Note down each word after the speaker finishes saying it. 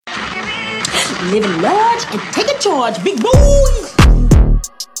Living large and taking charge, big boys.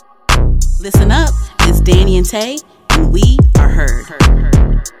 Listen up, it's Danny and Tay, and we are heard.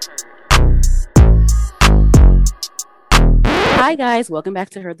 Hi guys, welcome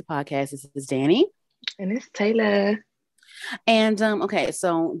back to Heard the Podcast. This is Danny. And it's Taylor. And okay,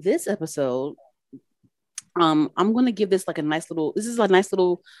 so this episode, I'm going to give this like a nice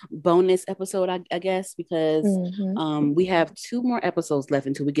little bonus episode, I guess, because we have 2 more episodes left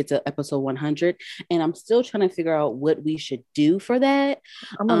until we get to episode 100, and I'm still trying to figure out what we should do for that.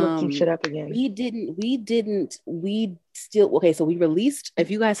 I'm gonna look some shit up again. So we released,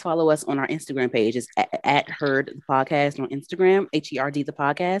 if you guys follow us on our Instagram page, it's at Heard the Podcast on Instagram, HERD the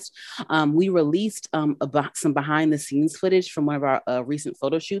podcast. We released some behind the scenes footage from one of our recent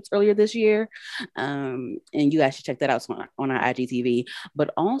photo shoots earlier this year. And you guys should check that out on our IGTV.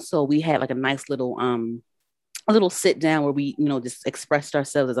 But also we had like a nice little sit down where we, just expressed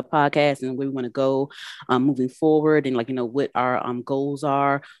ourselves as a podcast and where we want to go moving forward, and what our goals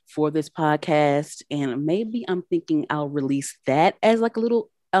are for this podcast. And maybe I'm thinking I'll release that as like a little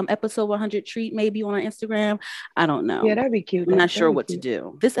episode 100 treat, maybe on our Instagram. I don't know. Yeah, that'd be cute. I'm not sure what to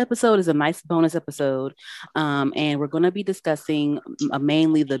do. This episode is a nice bonus episode, and we're going to be discussing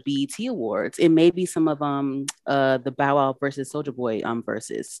mainly the BET Awards and maybe some of the Bow Wow versus Soulja Boy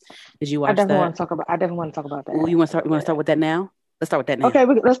verses. Did you watch that? I definitely want to talk about that. Well, you want to start with that now? Let's start with that now. Okay,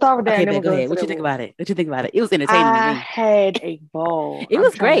 let's start with that. Okay, go ahead. What you think about it? It was entertaining to me. I had a ball. It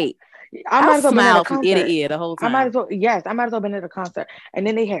was great. I might as well smiled from ear to ear the whole time. I might as well been at a concert. And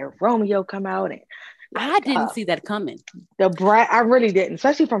then they had Romeo come out, and I didn't see that coming. The Brat, I really didn't,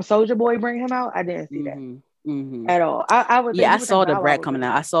 especially from Soulja Boy bring him out. I didn't see that at all. I saw the Brat coming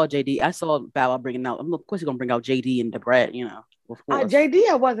out. I saw JD. I saw Bow Wow bringing out. Of course, you're gonna bring out JD and the Brat. JD,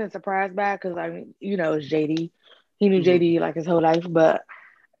 I wasn't surprised by, because it's JD. He knew JD like his whole life, but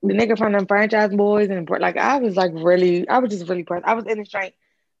the nigga from them Franchise Boys and I was just really impressed. I was in the street,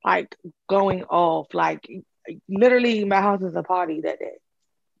 like going off, like literally my house was a party that day.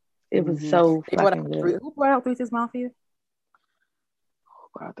 It was so fucking good. Who brought out 3 6 Mafia?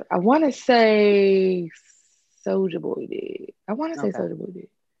 I want to say Soulja Boy did. Soulja Boy did.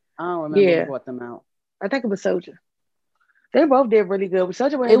 I don't remember who brought them out. I think it was Soulja. They both did really good.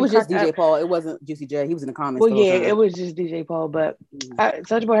 Soulja Boy. It was just DJ Paul. It wasn't Juicy J. He was in the comments. Well, yeah, it was just DJ Paul. But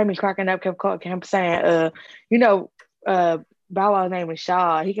Soulja Boy had me cracking up. Kept saying, Bow Wow's name was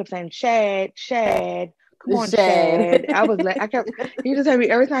Shad. He kept saying Shad. Come on, Shad. I was like, he just had me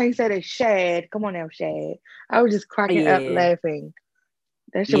every time he said it, Shad. Come on now, Shad. I was just cracking up laughing.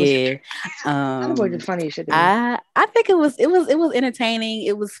 That shit was boy just funny as shit. I think it was entertaining.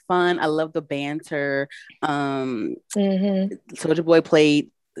 It was fun. I love the banter. Soulja Boy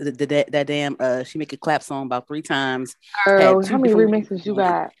played that damn She Make It Clap song about 3 times. Girl, how many remixes you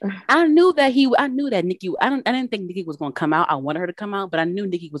got? I knew that Nicki, I didn't think Nicki was going to come out. I wanted her to come out, but I knew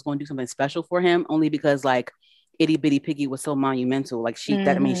Nicki was going to do something special for him, only because like Itty Bitty Piggy was so monumental. Like she could,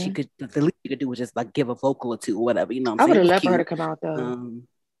 the least she could do was just like give a vocal or 2 or whatever. I would have loved for her to come out though.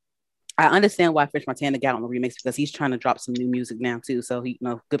 I understand why French Montana got on the remix, because he's trying to drop some new music now too. So he,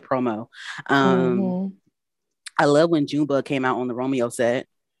 good promo. I love when Junebug came out on the Romeo set.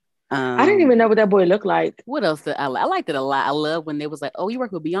 I didn't even know what that boy looked like. What else did I liked it a lot. I love when they was like, "Oh, you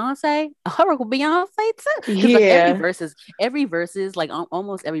work with Beyonce? I work with Beyonce too." Yeah. Like every verses, like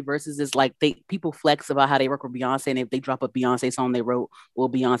almost every verses is like people flex about how they work with Beyonce, and if they drop a Beyonce song they wrote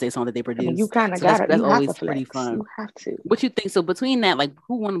or Beyonce song that they produced, you kind of got it. That's always pretty fun. You have to. What you think? So between that, like,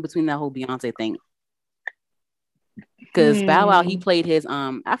 who won between that whole Beyonce thing? Because Bow Wow, he played his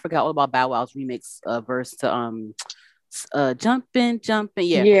I forgot all about Bow Wow's remix verse to jumping.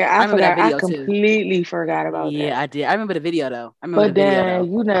 Yeah, I remember that video. I completely forgot about that. Yeah, I did. I remember the video though.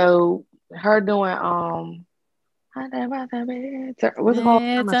 Her doing what's it called?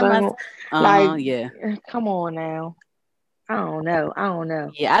 Come on now. I don't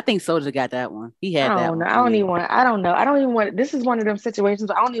know. Yeah, I think Soulja got that one. He had that one. I don't even want. This is one of them situations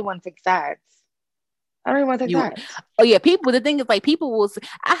where I don't even want to take sides. I don't even want to take sides. Oh yeah, people. The thing is, like, people will.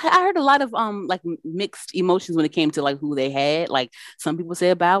 I heard a lot of like mixed emotions when it came to like who they had. Like, some people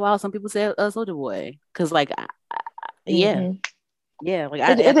said Bow Wow, some people said Soulja Boy, because like, yeah. Like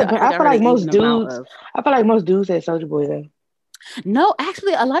I feel like most dudes. I feel like most dudes said Soulja Boy though. No,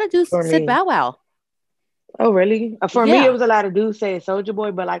 actually, a lot of dudes said Bow Wow. Oh really? For me, it was a lot of dudes saying Soulja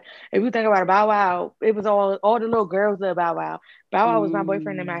Boy, but like if you think about it, Bow Wow, it was all the little girls love Bow Wow. Bow Wow was my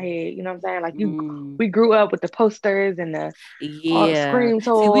boyfriend in my head. You know what I'm saying? Like we grew up with the posters and the Scream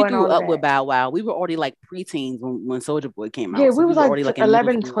tour. See, we and grew all up that. with Bow Wow. We were already like preteens when Soulja Boy came out. Yeah, so we was like already,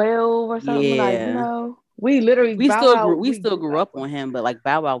 11, 12 or something. Yeah. Like, you know. We literally we Bow still Wow. grew up on him, but like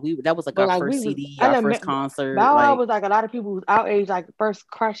Bow Wow, that was like But our like first we was, CD, I our know first concert. Bow Wow Like, was like a lot of people who's our age, like first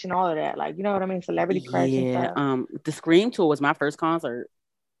crush and all of that. Like, you know what I mean? Celebrity crush and yeah, stuff. the Scream tour was my first concert.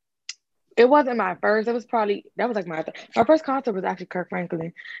 It wasn't my first. It was probably that was like my first concert was actually Kirk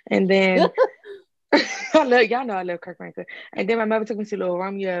Franklin, and then y'all know I love Kirk Franklin, and then my mother took me to Little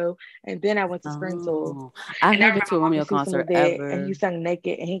Romeo, and then I went to Scream Tour. Oh, I've And I never been remember to a Romeo Marcus Houston was concert there, and he ever. sung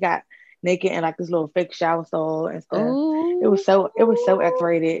naked, and he got naked in like this little fake shower stall and stuff. It Oh, was so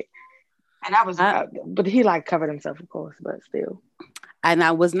X-rated, and I was, I, but he like covered himself, of course, but still. and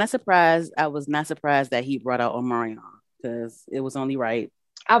I was not surprised. I was not surprised that he brought out Omarion because it was only right,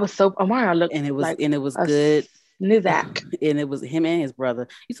 I was so Omarion looked and like it was a good. Nizak And it was him and his brother.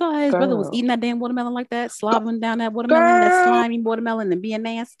 You saw how his brother was girl. eating that damn watermelon like that, slobbering down that watermelon, that Girl, slimy watermelon, and being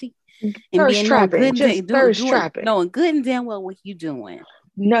nasty, and thirst being knowing trapping, good just and thirst trapping. knowing good and damn well what you doing,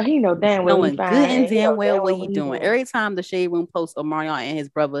 No, he know damn well he knowing good fine, and and he damn know well damn what well he what he doing. doing. Every time the Shade Room posts Omarion and his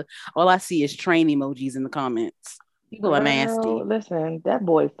brother, all I see is train emojis in the comments. People are nasty. Listen, that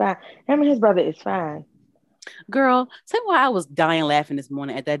boy fine. Him and his brother is fine. Girl, tell me why I was dying laughing this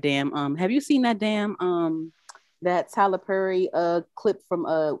morning at that damn have you seen that damn that Tyler Perry clip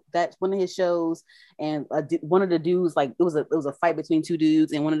from that's one of his shows, and one of the dudes, like it was a fight between two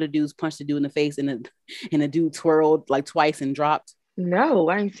dudes, and one of the dudes punched the dude in the face, and the dude twirled like twice and dropped. No,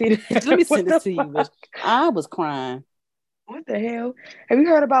 I ain't seen it. Let me send this to you, bitch. I was crying. What the hell? Have you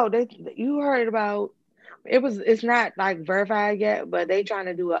heard about that? You heard about it's not like verified yet, but they trying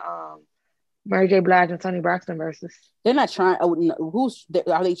to do a Mary J. Blige and Toni Braxton versus. They're not trying. Oh, no,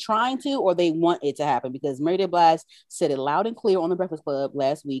 are they trying to, or they want it to happen? Because Mary J. Blige said it loud and clear on the Breakfast Club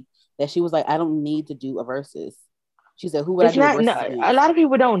last week that she was like, "I don't need to do a versus." She said, "Who would I do a versus against?" A lot of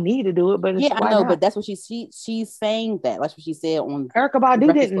people don't need to do it, but Yeah, I why know, not? but that's what she's saying that. That's what she said on Erykah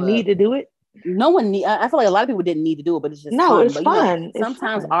Badu didn't need to do it. No one need. I feel like a lot of people didn't need to do it, but it's just fun. It's but, fun.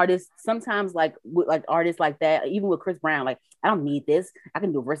 Sometimes artists, like artists like that, even with Chris Brown, like I don't need this. I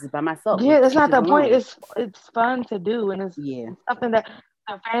can do verses by myself. Yeah, that's not the point. It's fun to do, and it's something that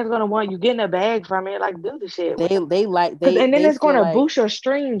the fans gonna want. You getting a bag from it, like do the shit. And then it's gonna boost your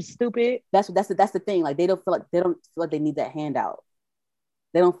streams. Stupid. That's the thing. Like they don't feel like they need that handout.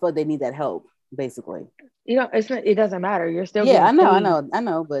 They don't feel like they need that help. Basically, it doesn't matter. You're still I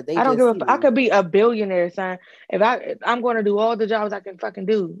know. But I don't give a. I could be a billionaire, son. If I'm going to do all the jobs I can fucking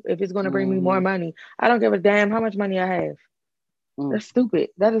do. If it's going to bring me more money, I don't give a damn how much money I have. That's stupid.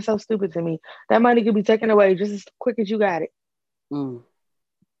 That is so stupid to me. That money could be taken away just as quick as you got it.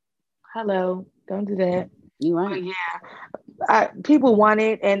 Hello, don't do that. You right? But yeah, people want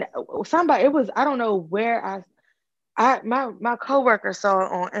it, and somebody. It was I don't know where my coworker saw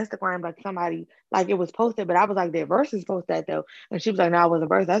it on Instagram, like somebody, like it was posted, but I was like, their verses posted that though. And she was like, no, it wasn't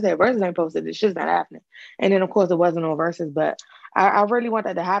verses. I said, verses ain't posted. This shit's not happening. And then of course it wasn't on verses, but I really want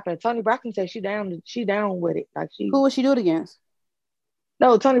that to happen. Toni Braxton said she down with it. Like who would she do it against?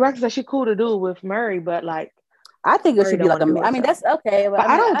 No, Toni Braxton said she cool to do it with Murray, but like I think it should be like I mean, that's okay. But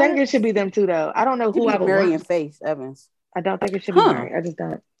I don't think it should be them two though. I don't know who I would Mary and Faith Evans. I don't think it should be Mary. I just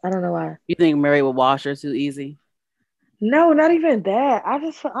don't. I don't know why. You think Mary would wash her too easy? No, not even that. I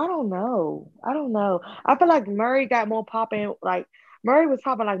don't know. I feel like Murray got more popping. Like Murray was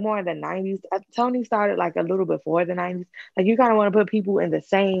popping like more in the 90s. Toni started like a little before the 90s. Like you kind of want to put people in the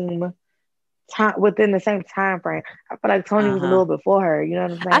same time, within the same time frame. I feel like Toni was a little before her. You know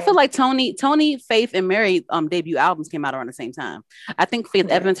what I'm saying? I feel like Toni, Faith, and Mary debut albums came out around the same time. I think Faith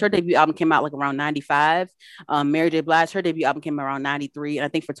Evans, her debut album came out like around 95. Mary J. Blige, her debut album came out around 93. And I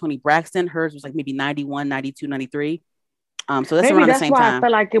think for Toni Braxton, hers was like maybe 91, 92, 93. So that's around the same time. I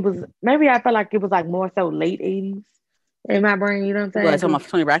felt like it was like more so late 80s in my brain. You know what I'm saying? What, talking about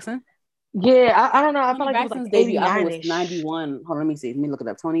Toni Braxton? Yeah, I don't know. I feel like Braxton's debut album was 91. Hold on, let me see. Let me look it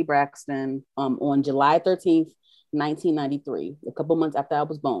up. Toni Braxton on July 13th, 1993, a couple months after I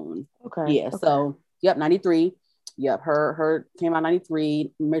was born. Okay. Yeah. Okay. So, yep, 93. Yep, her came out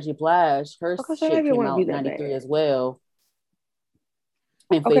 93. Mary J. Blige, her shit came out 93 as well.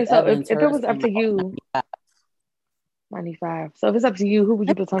 And okay, so Evans, if it was up to you, 95. So if it's up to you, who would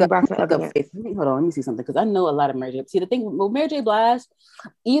you put Toni Braxton up against? Hold on, let me see something, because I know a lot of Mary J. See, the thing with Mary J. Blige,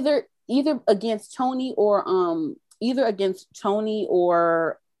 either against Toni or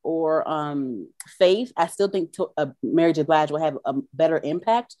Faith, I still think Mary J. Blige will have a better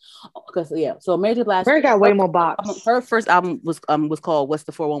impact, because so Mary J. Blige, Mary got way more bops. Her first album was called What's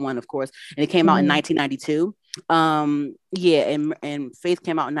the 411, of course, and it came out in 1992. And Faith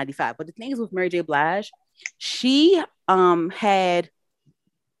came out in 95. But the thing is with Mary J. Blige, she had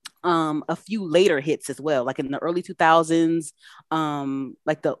a few later hits as well, like in the early 2000s,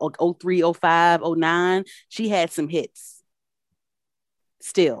 like the 03, 05, 09. She had some hits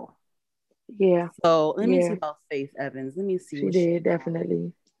still. Yeah. So let me see about Faith Evans. Let me see. She did,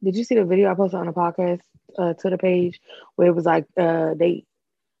 definitely. Did you see the video I posted on the podcast Twitter page where it was like they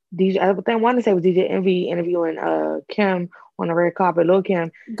DJ, I want to say it was DJ Envy interviewing Kim on the red carpet, Lil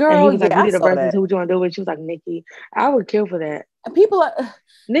Kim. Girl, and he was like, yeah, we did I a saw versus, that. who would you want to do it with? She was like, Nicki. I would kill for that. People are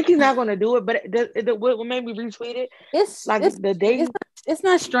Nicki's not going to do it, but what made me retweet it? It's like it's, the day it's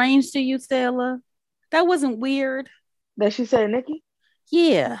not strange to you, Stella. That wasn't weird. That she said Nicki?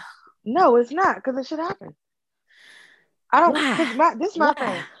 Yeah. No, it's not, because it should happen. I don't. This is my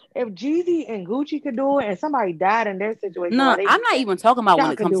thing. If Jeezy and Gucci could do it, and somebody died in their situation, no, I'm not even talking about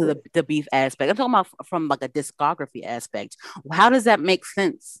when it comes to the beef aspect. I'm talking about from like a discography aspect. How does that make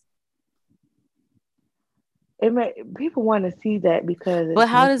sense? People want to see that because. But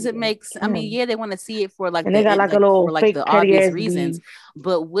how does it make sense? I mean, yeah, they want to see it for like, and they got like a little for, like, fake the obvious reasons. Beef.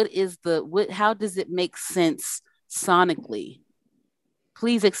 But how does it make sense sonically?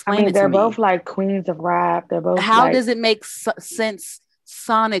 Please explain it to me. They're both like queens of rap. They're both. How does it make sense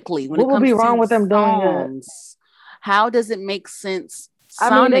sonically when what it comes would be to wrong with them songs? doing it? How does it make sense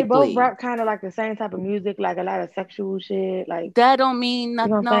sonically? They both rap kind of like the same type of music, like a lot of sexual shit. Like that don't mean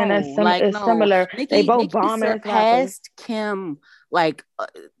nothing. You know it's similar. They both bomb as surpassed Kim. Like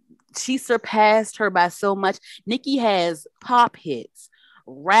she surpassed her by so much. Nicki has pop hits,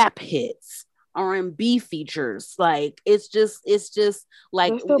 rap hits, R&B features. Like it's just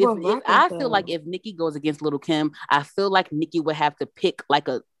like if I feel like if Nicki goes against Little Kim, I feel like Nicki would have to pick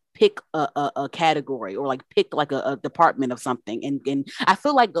a category or like pick like a department of something. And I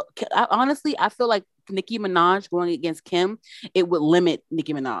feel like honestly, I feel like Nicki Minaj going against Kim, it would limit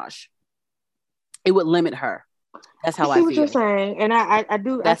Nicki Minaj. It would limit her. That's how I feel. I see what you're saying, and I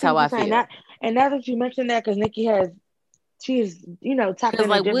do. That's how I feel. And now that you mentioned that, because Nicki she's tapped into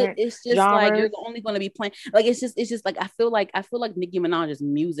like different it's just genres. Like you're only going to be playing like it's just like I feel like Nicki Minaj's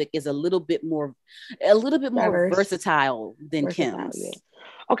music is a little bit more diverse. Versatile than Kim's. Yeah.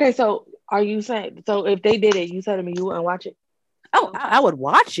 Okay, so are you saying if they did it, you said to me you wouldn't watch it? Oh, I would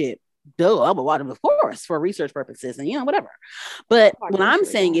watch it. Duh, I would watch it, of course, for research purposes and whatever. But what I'm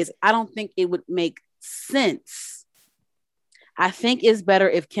saying is I don't think it would make sense. I think it's better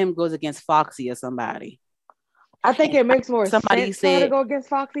if Kim goes against Foxy or somebody. I think it makes more sense for her to go against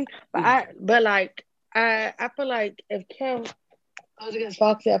Foxy, but I feel like if Kim goes against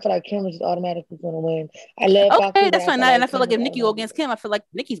Foxy, I feel like Kim is just automatically going to win. I love Foxy. Okay, that's fine. And I feel like if Nicki go against Kim, I feel like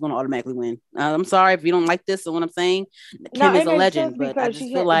Nicki's going to automatically win. I'm sorry if you don't like this or what I'm saying. Kim is a legend, but I just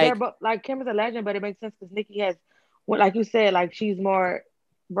feel like Kim is a legend, but it makes sense because Nicki has, like you said, like she's more.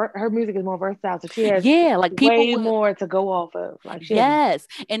 Her music is more versatile, so she has like way more to go off of. Like she and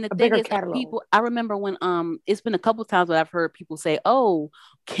the thing is, people. I remember when it's been a couple of times where I've heard people say, "Oh,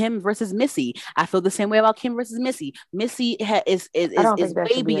 Kim versus Missy." I feel the same way about Kim versus Missy. Missy is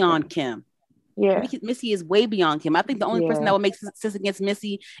way beyond Kim. Yeah, Missy is way beyond Kim. I think the only person that would make sense against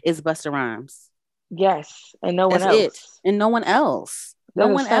Missy is Busta Rhymes. Yes, and no one else. It. And no one else. They're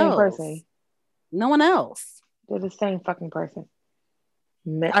no one else. Person. No one else. They're the same fucking person.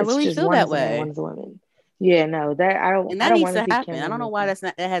 I really feel that way. One's women. Yeah, no, that I don't. And that needs to happen. I don't know why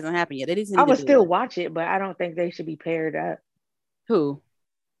that hasn't happened yet. I would still watch it, but I don't think they should be paired up. Who?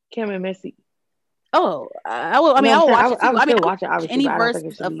 Kim and Missy. Oh, I will. I mean, I'll watch it. I would still watch it. Obviously, any verse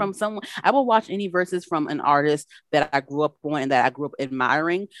from someone. I will watch any verses from an artist that I grew up on and that I grew up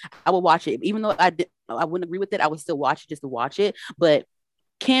admiring. I will watch it, even though I wouldn't agree with it. I would still watch it just to watch it. But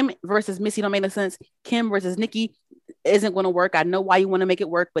Kim versus Missy don't make no sense. Kim versus Nicki isn't going to work. I know why you want to make it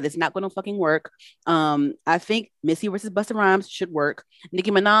work, but it's not going to fucking work. I think Missy versus Busta Rhymes should work.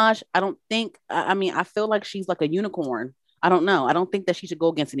 Nicki Minaj, I don't think. I feel like she's like a unicorn. I don't know. I don't think that she should go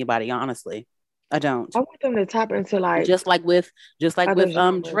against anybody. Honestly, I don't. I want them to tap into like just like with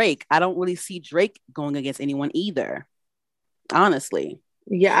Drake. I don't really see Drake going against anyone either. Honestly.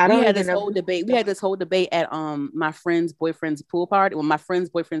 Yeah, we had this whole debate. We had this whole debate at my friend's boyfriend's pool party. Well, my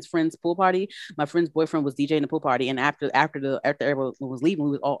friend's boyfriend's friend's pool party. My friend's boyfriend was DJing the pool party, and after everyone was leaving,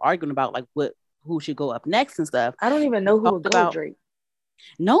 we was all arguing about like who should go up next and stuff. I don't even know who would go Drake.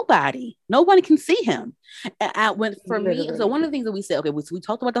 Nobody can see him. And me. So one of the things that we said, okay, we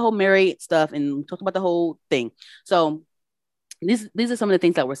talked about the whole married stuff and we talked about the whole thing. So these are some of the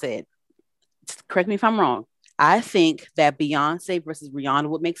things that were said. Correct me if I'm wrong. I think that Beyonce versus Rihanna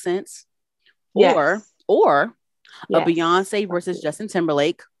would make sense. Yes. Or a Beyonce versus Justin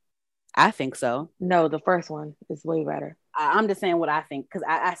Timberlake. I think so. No, the first one is way better. I'm just saying what I think because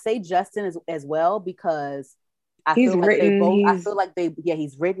I say Justin as well because I He's feel like written. they both. I feel like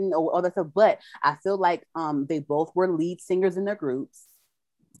he's written or other stuff, but I feel like they both were lead singers in their groups.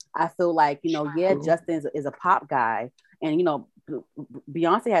 I feel like Justin is a pop guy, and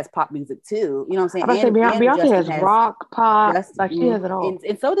Beyonce has pop music too. You know what I'm saying? I say Beyonce has rock, pop, like she has it all.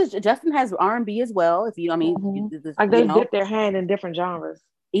 And so does Justin has R&B as well. If you know, I mean, like they dip their hand in different genres.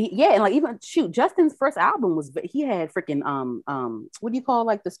 Yeah, and like even Justin's first album he had freaking what do you call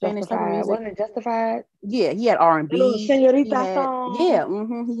like the Spanish type of music? Wasn't it Justified? Yeah, he had R&B. Señorita song.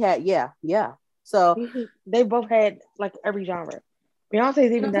 Yeah, he had yeah. So they both had like every genre.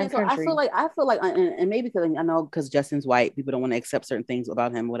 Beyonce's even done country. So I feel like, and maybe because I know because Justin's white, people don't want to accept certain things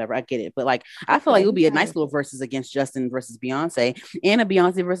about him, whatever. I get it, but like I feel like it would be a nice little versus against Justin versus Beyonce, and a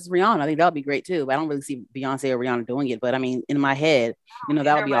Beyonce versus Rihanna. I think that would be great too. But I don't really see Beyonce or Rihanna doing it. But I mean, in my head,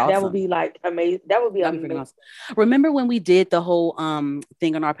 that would be awesome. That would be like amazing. That would be amazing. Awesome. Remember when we did the whole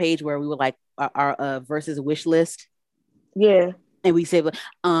thing on our page where we were like our versus wish list? Yeah. And we said,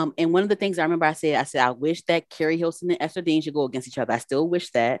 and one of the things I remember I said, I wish that Carrie Hilson and Esther Dean should go against each other. I still wish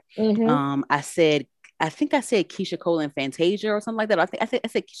that. Mm-hmm. I think I said Keisha Cole and Fantasia or something like that. I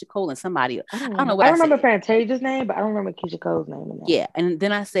said Keisha Cole and somebody. I don't know what I remember Fantasia's name, but I don't remember Keisha Cole's name. Yeah, and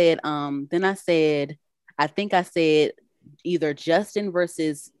then I said, I think I said either Justin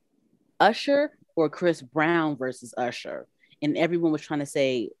versus Usher or Chris Brown versus Usher, and everyone was trying to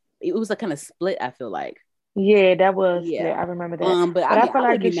say it was a kind of split. I feel like. Yeah, that was. Yeah, I remember that. But I feel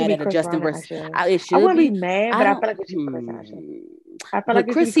like it should be Chris Justin versus. It should I wouldn't be mad, but I feel like it should be Chris Usher. I feel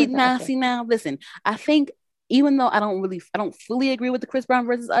like Chris. Now, listen. I think even though I don't fully agree with the Chris Brown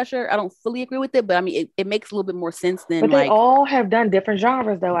versus Usher. I don't fully agree with it, but I mean, it makes a little bit more sense than. But they all have done different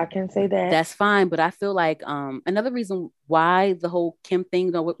genres, though. I can say that. That's fine, but I feel like another reason why the whole Kim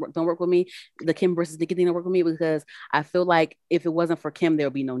thing don't work with me, the Kim versus Nicki thing don't work with me, because I feel like if it wasn't for Kim, there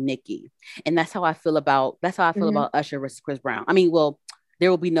would be no Nicki, and that's how I feel about about Usher versus Chris Brown. I mean, well, there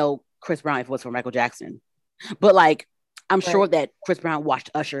will be no Chris Brown if it was for Michael Jackson, but like. I'm sure that Chris Brown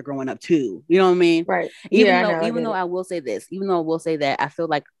watched Usher growing up too. You know what I mean? Right. Even though I will say that I feel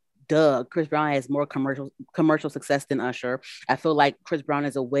like Chris Brown has more commercial success than Usher. I feel like Chris Brown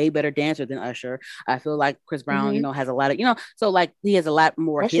is a way better dancer than Usher. I feel like Chris Brown, has a lot of, so like he has a lot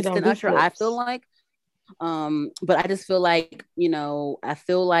more hits than Usher. Flips. I feel like, but I just feel like, I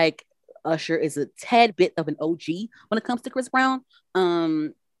feel like Usher is a tad bit of an OG when it comes to Chris Brown.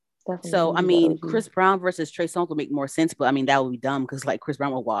 Definitely. So I mean, Chris Brown versus Trey Songz would make more sense, but I mean that would be dumb because like Chris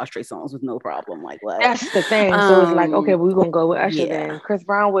Brown would wash Trey Songz with no problem. Like what? That's the thing. So it's like, okay, we're gonna go with Usher then. Chris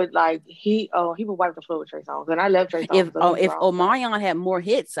Brown would like he would wipe the floor with Trey Songz, and I love Trey Songz. If Omarion had more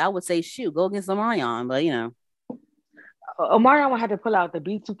hits, I would say shoot, go against Omarion, but Omarion would have to pull out the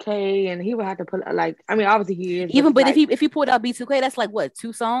B2K, and he would have to pull like obviously he is even, but like, if he pulled out B2K, that's like what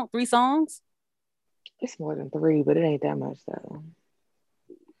 3 songs? It's more than 3, but it ain't that much though.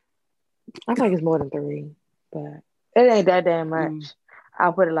 I think it's more than 3, but it ain't that damn much.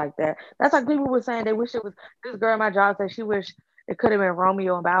 I'll put it like that. That's like people were saying they wish it was this girl at my job said she wished it could have been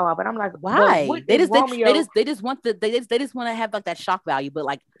Romeo and Bow Wow, but I'm like, why? They just want to have like that shock value, but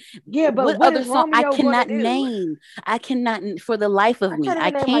like, yeah, but what other song I cannot name? I cannot for the life of me.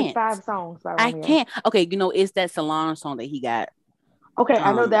 I can't. Like 5 songs by Romeo. I can't. Okay, it's that Solange song that he got. Okay,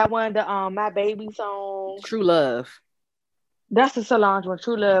 I know that one. The My Baby song, True Love. That's the Solange one,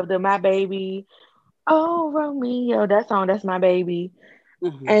 True Love, the My Baby. Oh, Romeo, that song, that's My Baby.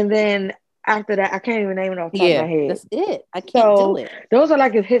 Mm-hmm. And then after that, I can't even name it off the top of my head. That's it. I can't do it. Those are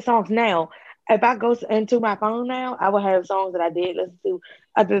like his hit songs now. If I go into my phone now, I will have songs that I did listen to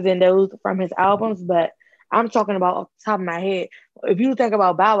other than those from his albums, but I'm talking about off the top of my head. If you think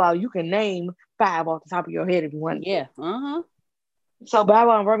about Bow Wow, you can name 5 off the top of your head if you want. Yeah. So Bow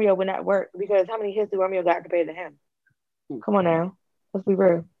Wow and Romeo would not work because how many hits did Romeo got compared to him? Come on now, let's be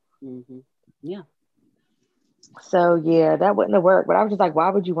real. Mm-hmm. Yeah. So yeah, that wouldn't have worked. But I was just like, why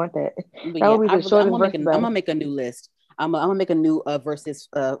would you want that? That would be the shortest verse. I'm gonna make a new list. I'm gonna make a new versus.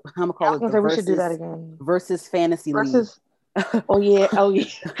 I'm gonna call it the versus. We should do that again. Versus fantasy versus. League. Oh yeah. I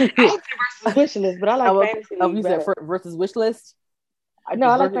hate versus wish list, but I like fantasy league. You said versus wish list. No,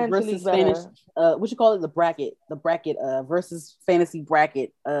 I like fantasy league better. What you call it? The bracket. Versus fantasy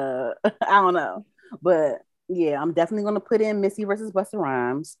bracket. I don't know, but. Yeah, I'm definitely going to put in Missy versus Busta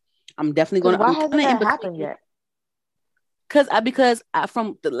Rhymes. I'm definitely going to. Why hasn't that happened yet? Because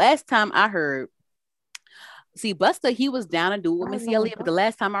from the last time I heard, See, Busta, he was down to do it with Missy Elliott, but the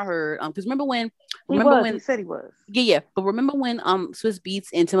last time I heard, because he said he was. Yeah. But remember when Swiss Beats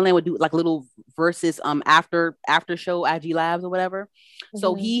and Timbaland would do like little verses after show IG lives or whatever.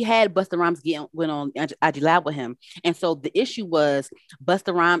 So he had Busta Rhymes went on IG live with him, and so the issue was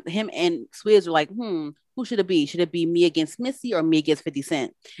Busta Rhymes, him and Swizz were like, who should it be? Should it be me against Missy or me against 50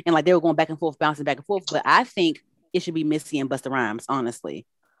 Cent? And like they were going back and forth, bouncing back and forth. But I think it should be Missy and Busta Rhymes, honestly.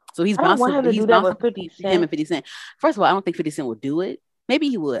 So he's bouncing him and 50 Cent. First of all, I don't think 50 Cent would do it. Maybe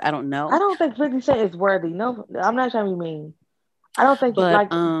he would. I don't know. I don't think 50 Cent is worthy. No, I'm not trying to be mean. I don't think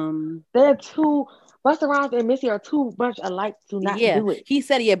they're two. Busta Rhymes and Missy are too much alike to not do it. He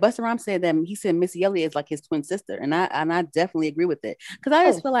said, Busta Rhymes said that he said Missy Elliott is like his twin sister, and I definitely agree with it because I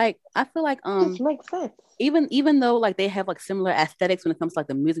just feel like this makes sense. Even though like they have like similar aesthetics when it comes to like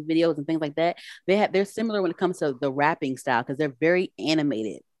the music videos and things like that, they're similar when it comes to the rapping style because they're very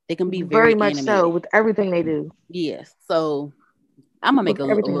animated. They can be very much animated. So with everything they do. Yes. So I'm gonna make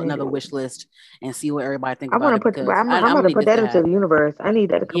another wish list and see what everybody thinks about it. I'm gonna put that into the universe. I need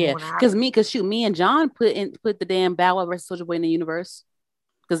that to come on. Because me and John put the damn Bow Wow versus Soulja Boy in the universe.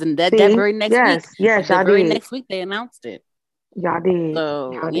 Because that very next week, next week they announced it. Y'all did.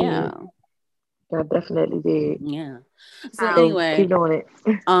 So Y'all definitely did. Yeah. So anyway, keep doing it.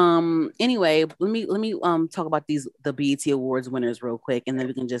 Anyway, let me talk about the BET Awards winners real quick, and then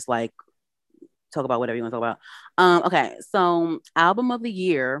we can just like talk about whatever you want to talk about. Okay, so album of the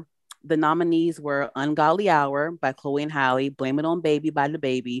year, the nominees were Ungodly Hour by Chloe and Halle, Blame It on Baby by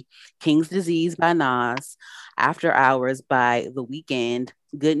DaBaby, King's Disease by Nas, After Hours by The Weeknd,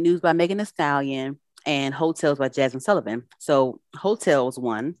 Good News by Megan Thee Stallion, and Hotels by Jasmine Sullivan. So Hotels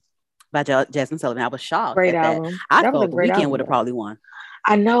won by Jasmine Sullivan. I was shocked. Great album. I thought The Weeknd would have probably won.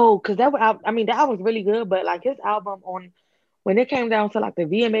 I know, because that album's really good, but like his album when it came down to like the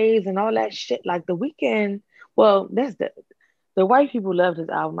VMAs and all that shit, like The Weeknd, well, that's the white people loved his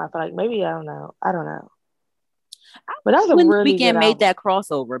album. I feel like maybe I don't know. But that was when really Weeknd made that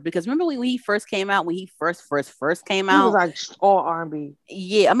crossover, because remember when he first came out, when he first came out, he was like all R&B.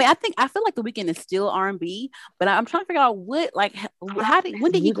 Yeah, I mean, I feel like The Weeknd is still R&B, but I'm trying to figure out when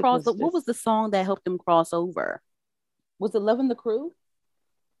did he cross? What was the song that helped him cross over? Was it Lovin' the Crew?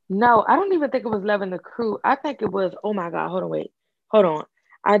 No, I don't even think it was Lovin' the Crew. I think it was. Oh my God! Hold on.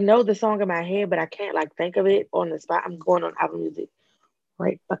 I know the song in my head, but I can't like think of it on the spot. I'm going on Apple Music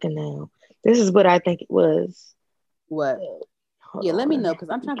right fucking now. This is what I think it was. What? Let me know, because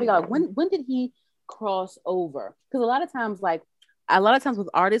I'm trying to figure out when did he cross over? Because a lot of times with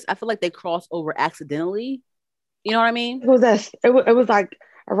artists, I feel like they cross over accidentally. You know what I mean? It was like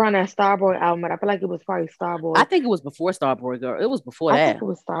around that Starboy album, but I feel like it was probably Starboy. I think it was before Starboy, girl. It was before that. I think it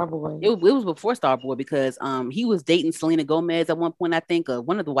was Starboy. It was before Starboy because he was dating Selena Gomez at one point, I think,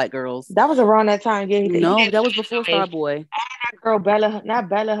 one of the white girls. That was around that time. Yeah, that was before Starboy. That girl Bella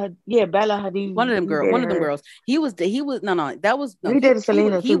Hadid. One of them girls. He was no. That was he did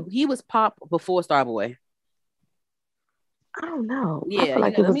Selena too. He was pop before Starboy. I don't know. Yeah, I feel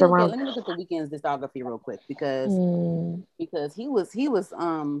like it was around. Let me look at The Weeknd's discography real quick because he was.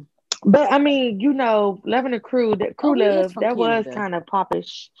 But I mean, Lovin' the Crew, that Crew Love, that was kind of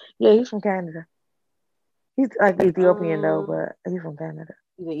popish. Yeah, he's from Canada. He's like Ethiopian though, but he's from Canada.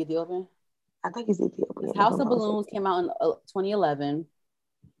 He's Ethiopian? I think he's Ethiopian. House of Balloons came out in 2011.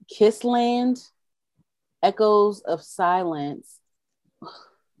 Kissland, Echoes of Silence.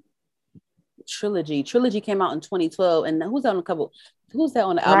 Trilogy came out in 2012, and who's that on the cover? Who's that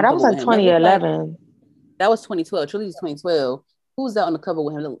on the album? That was like 2011. That was 2012. Trilogy's 2012. Who's that on the cover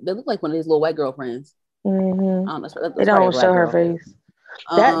with him? They look like one of his little white girlfriends. Mm-hmm. I don't know. They don't show her face.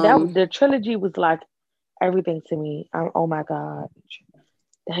 That the trilogy was like everything to me. Oh my God,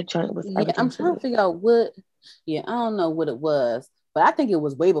 that joint was. Yeah, I'm trying to figure out what. Yeah, I don't know what it was, but I think it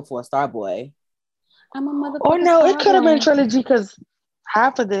was way before Starboy. I'm a motherfucker. Oh no, it could have been trilogy because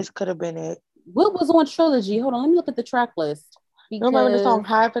half of this could have been it. What was on Trilogy? Hold on, let me look at the track list. You remember the song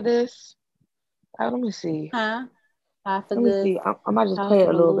 "Half of This"? Let me see. Huh? Half of let me this. see. I might just play it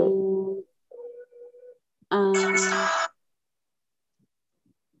a little bit.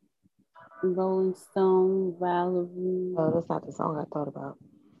 Rolling Stone, Valerie. Oh, that's not the song I thought about.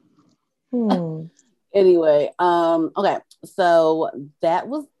 Anyway, okay, so that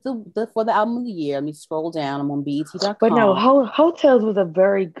was the for the album of the year. Let me scroll down. I'm on BET.com. But no, Hotels was a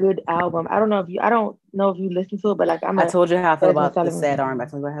very good album. I don't know if you listened to it, but like I told you how I feel about the sad R&B. I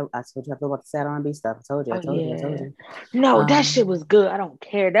told you how I feel about the sad R&B stuff. I told you. No, that shit was good. I don't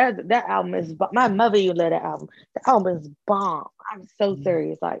care. That album is. My mother, you love that album. The album is bomb. I'm so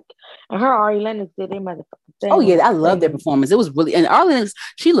serious. Like, and her Ari Lennox did their motherfucking thing. Oh yeah, I love their performance. It was really, and Ari Lennox,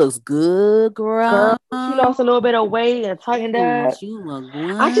 she looks good, girl. She lost a little bit of weight and tightened up. She look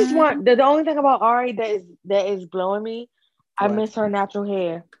good. I just want the only thing about Ari that is blowing me. What? I miss her natural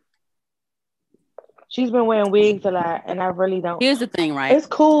hair. She's been wearing wigs a lot, and I really don't. Here's the thing, right? It's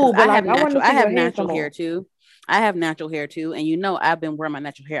cool, but I have natural hair too. I have natural hair too, and I've been wearing my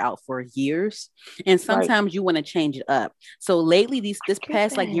natural hair out for years, and sometimes you want to change it up. So lately, this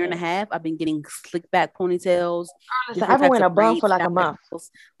past like year and a half, I've been getting slick back ponytails. I've been wearing a bun for like a month,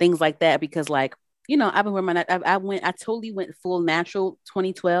 things like that, because like. I've been wearing I totally went full natural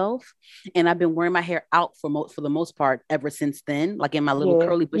 2012, and I've been wearing my hair out for the most part ever since then, like in my little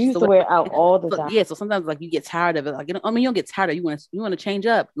curly bushes. You used to wear it out all the time. Yeah, so sometimes like you get tired of it. Like, you don't get tired of it. You want to change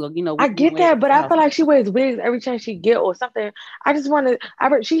up. I get that, but I feel like she wears wigs every time she get or something. I just want to.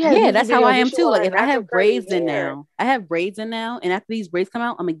 She has. Yeah, that's how I am too. Like if I have braids in now, and after these braids come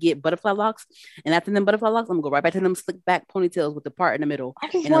out, I'm gonna get butterfly locks, and after them butterfly locks, I'm gonna go right back to them slick back ponytails with the part in the middle. I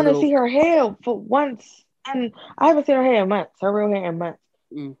just want to see her hair for once, and I haven't seen her hair in months. Her real hair in months.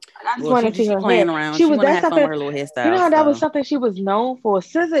 I just want to see her playing hair. around. She was that's something. Her little hairstyle. You know how that was something she was known for.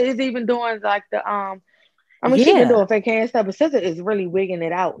 SZA is even doing like the she's been doing fake hair and stuff, but SZA is really wigging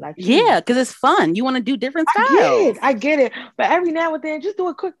it out. Like because it's fun. You want to do different styles. I get it. But every now and then, just do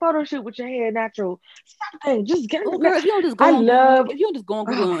a quick photo shoot with your hair natural. Something. Just get it. Girl, if you don't just go on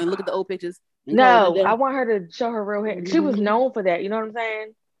Google and look at the old pictures. No, I want her to show her real hair. She was known for that. You know what I'm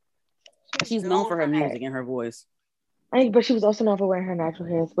saying? She's known for her music and her voice. But she was also known for wearing her natural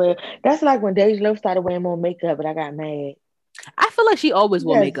hair as well. That's like when Dej Loaf started wearing more makeup, but I got mad. I feel like she always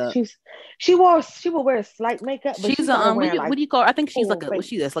wore makeup. She would wear slight makeup. But she's what do you call her? I think she's like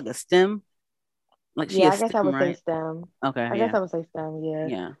that's like a stem. Like I guess I would say stem. Okay. I guess I would say stem, yeah.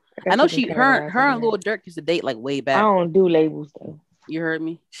 Yeah. I know her and Lil Durk used to date like way back. I don't do labels though. You heard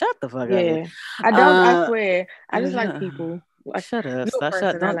me? Shut the fuck up. Yeah. I don't, I swear. I just like people. Shut up.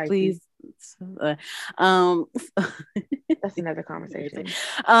 Don't like please. That's another conversation.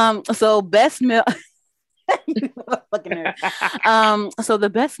 So best male fucking nerd. So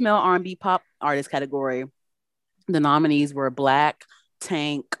the best male R&B pop artist category, the nominees were Black,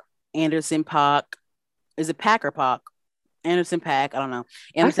 Tank, Anderson .Paak. Is it Paak or Pac? Anderson .Paak. I don't know.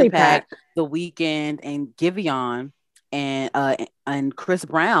 Anderson .Paak, The Weeknd, and Giveon, and Chris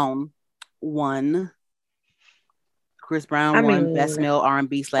Brown won. Chris Brown won Best Male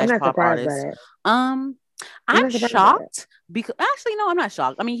R&B / Pop Artist. I'm shocked because actually no, I'm not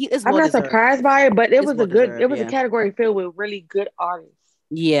shocked. I mean, he is. I'm not surprised by it, but it was a category filled with really good artists.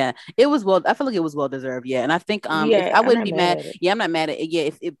 Yeah, it was I feel like it was well deserved. Yeah, and I think I wouldn't be mad. Yeah, I'm not mad at it.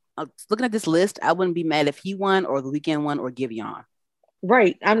 Yeah, if looking at this list, I wouldn't be mad if he won or The Weeknd won or Giveon.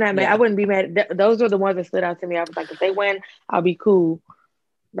 Right, I'm not mad. I wouldn't be mad. Those are the ones that stood out to me. I was like, if they win, I'll be cool.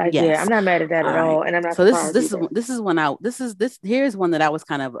 Like, yeah, I'm not mad at that at all, and I'm not. So here's one that I was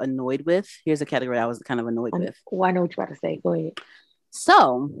kind of annoyed with. Here's a category I was kind of annoyed with. Oh, I know what you're about to say. Go ahead.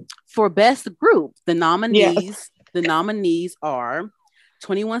 So for best group, the nominees are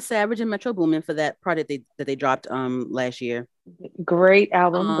 21 Savage and Metro Boomin for that project that they dropped last year. Great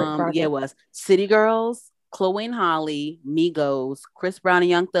album. Yeah, it was City Girls, Chloe and Halle, Migos, Chris Brown and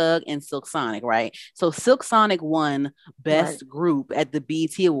Young Thug, and Silk Sonic, right? So Silk Sonic won Best Group at the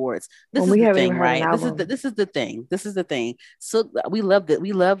BET Awards. This is the thing, right? This is the thing. So we love it.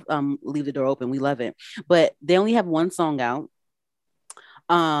 We love Leave the Door Open. We love it. But they only have one song out.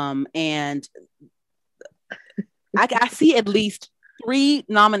 And I see at least 3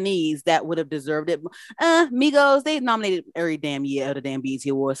 nominees that would have deserved it. Migos, they nominated every damn year of the damn BET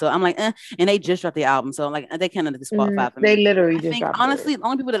Awards. So I'm like, and they just dropped the album. So I'm like, they kind of disqualified for me. They literally I think, honestly, the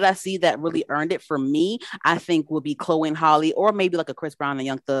only people that I see that really earned it for me, I think would be Chloe and Halle, or maybe like a Chris Brown and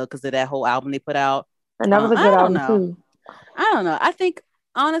Young Thug because of that whole album they put out. And that was a good album too. I don't know. I think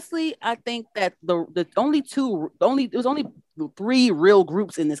honestly, I think that it was only 3 real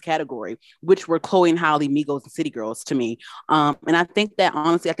groups in this category, which were Chloe and Halle, Migos, and City Girls to me. And I think that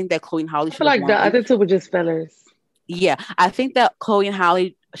honestly, Chloe and Halle should have won. The other 2 were just fillers. Yeah, I think that Chloe and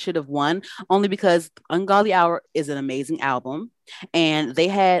Halle should have won only because Ungodly Hour is an amazing album, and they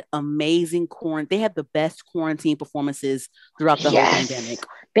had they had the best quarantine performances throughout the whole pandemic.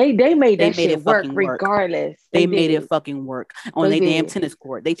 They made that shit work regardless. They made it fucking work on their damn tennis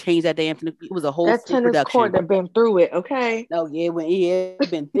court. They changed that damn tennis. It was a whole that tennis production. Court that been through it. Okay. Oh yeah, they've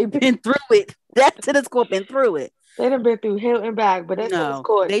been through it. That tennis court been through it. They done been through hell and back, but that tennis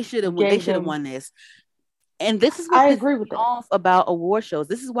court. They should have won this. And this is what I pisses agree with me that. off about award shows.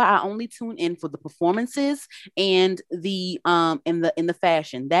 This is why I only tune in for the performances and the in the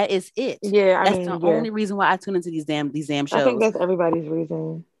fashion. That is it. Yeah, I That's the mean, yeah. only reason why I tune into these damn I think shows. that's everybody's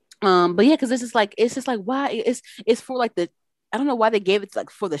reason. But yeah, because it's just like why it's for like the I don't know why they gave it like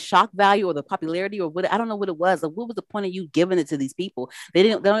for the shock value or the popularity or what I don't know what it was. Like, what was the point of you giving it to these people? They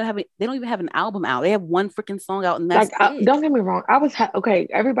don't even have an album out. They have one freaking song out and that's Like, it. don't get me wrong. Okay.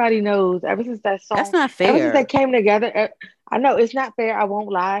 Everybody knows ever since that That's song, not ever since they fair. came together. I know it's not fair. I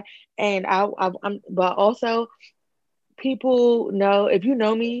won't lie. And but also people know if you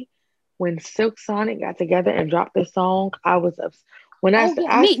know me, when Silk Sonic got together and dropped this song, I was when Oh yeah,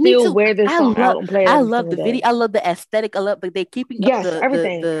 I me still too. wear this song out and play it I every love single the day. video. I love the aesthetic. I love like they keeping up Yes,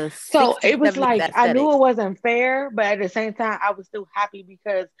 everything. the So 60s, it was 70s like I knew aesthetic. it wasn't fair, but at the same time, I was still happy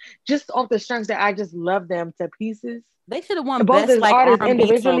because just off the strength that I just love them to pieces. They should have won Both best as like artists R&B song or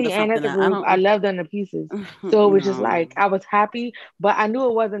individually and as something. a I group, I don't love them to pieces. So it was just no. like I was happy, but I knew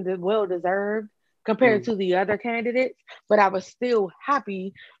it wasn't well deserved compared to the other candidates. But I was still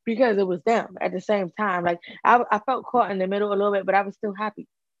happy because it was them at the same time. Like I felt caught in the middle a little bit, but I was still happy.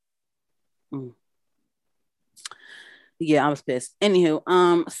 Mm. Yeah, I was pissed.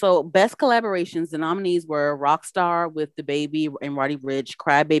 Anywho, so best collaborations, the nominees were Rockstar with DaBaby and Roddy Ricch,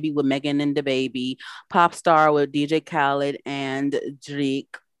 Crybaby with Megan and DaBaby, Pop Star with DJ Khaled and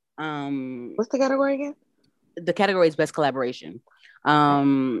Drake. What's the category again? The category is best collaboration.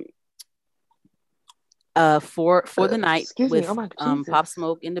 For the night with Pop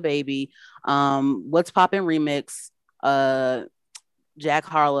Smoke and DaBaby, What's Poppin' remix, Jack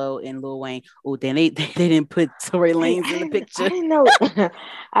Harlow and Lil Wayne. Oh, then they didn't put Tory Lanez in the picture. I didn't know.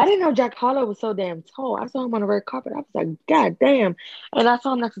 I didn't know Jack Harlow was so damn tall. I saw him on the red carpet. I was like, God damn! And I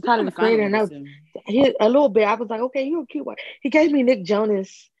saw him next to Tyler the Creator, and a little bit. I was like, okay, you're a cute one. He gave me Nick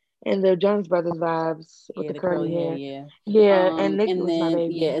Jonas and the Jonas Brothers vibes with the curly hair. Yeah, and Nick was my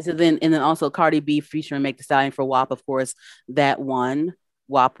baby. Yeah, and then also Cardi B featuring Meg Thee Stallion for WAP, of course, that won.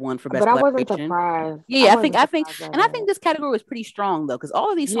 WAP won for best collaboration. But I wasn't surprised. Yeah, I think this category was pretty strong though, because all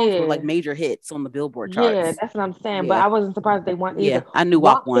of these songs were like major hits on the Billboard charts. Yeah, that's what I'm saying. Yeah. But I wasn't surprised they won either. I knew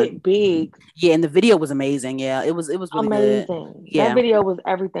WAP won. Hit big. Yeah, and the video was amazing. Yeah, it was really amazing. Good. Yeah, that video was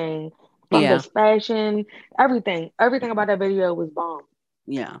everything from the fashion, everything about that video was bomb.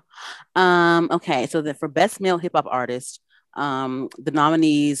 Yeah. Okay, so then for best male hip hop artist, the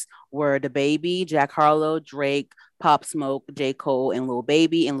nominees were DaBaby, Jack Harlow, Drake, Pop Smoke, J. Cole, and Lil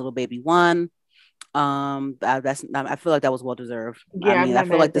Baby, and Lil Baby won. I feel like that was well deserved. Yeah, I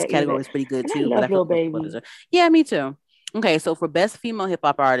feel like this category is pretty good too, but I feel like well deserved. Yeah, me too. Okay, so for best female hip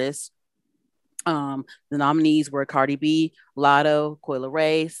hop artist, the nominees were Cardi B, Latto, Coi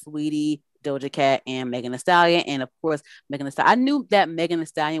Leray, Sweetie, Doja Cat, and Megan Thee Stallion. And of course, Megan Thee Stallion. I knew that Megan Thee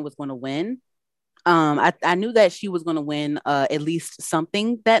Stallion was going to win. I knew that she was going to win at least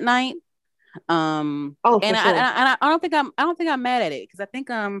something that night. I don't think I'm mad at it, because I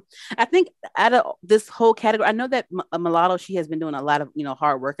think out of this whole category, I know that Mulatto, she has been doing a lot of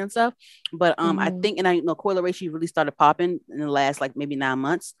hard work and stuff, but I think, and I know Coi Leray, she really started popping in the last like maybe 9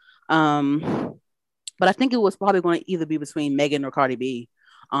 months. But I think it was probably going to either be between Megan or Cardi B.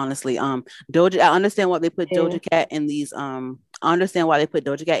 Honestly, Doja, I understand why they put Doja Cat in these. I understand why they put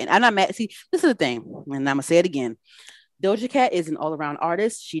Doja Cat in. I'm not mad. See, this is the thing, and I'm gonna say it again. Doja Cat is an all-around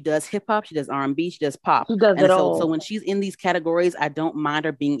artist. She does hip-hop, she does R&B, she does pop. She does it all. So when she's in these categories, I don't mind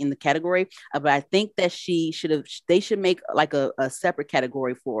her being in the category, but I think that they should make like a separate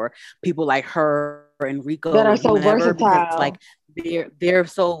category for people like her and Rico that are so versatile. It's like they're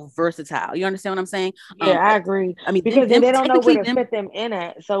so versatile. You understand what I'm saying? Yeah, I agree. I mean, because they don't know where to fit them in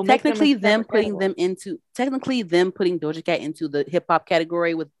at. So technically, them putting Doja Cat into the hip hop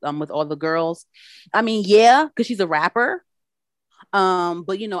category with all the girls. I mean, yeah, because she's a rapper. But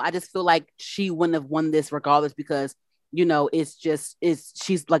I just feel like she wouldn't have won this regardless, because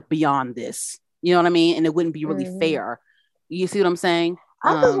she's like beyond this. You know what I mean? And it wouldn't be really fair. You see what I'm saying?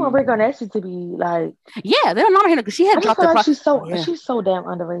 I just want Rico Nasty to be like, yeah, they're nominating her because she had dropped the like she's so damn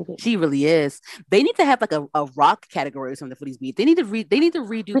underrated. She really is. They need to have like a rock category or something for these beats. They need to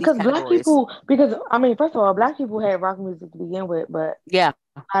redo because these Black people. Because I mean, first of all, Black people had rock music to begin with, but yeah,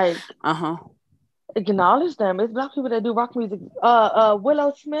 like acknowledge them. It's Black people that do rock music.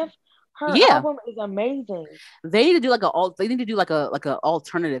 Willow Smith. Her album is amazing. They need to do like a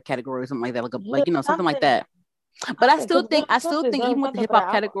alternative category or something like that, something like that. But I still think even with the hip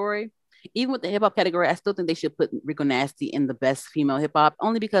hop category, I still think they should put Rico Nasty in the best female hip hop,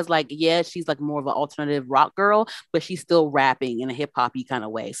 only because she's like more of an alternative rock girl, but she's still rapping in a hip hoppy kind of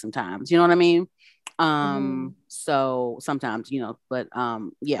way sometimes. You know what I mean? So sometimes, but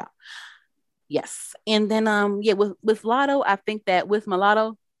yeah. Yes. And then with Lotto, I think that with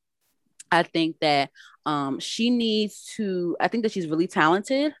Mulatto, I think that she needs to, I think that she's really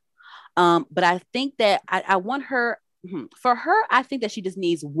talented. But I think that I want her, for her, I think that she just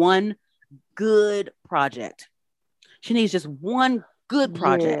needs one good project. She needs just one good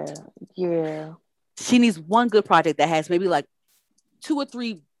project. Yeah. She needs one good project that has maybe like 2 or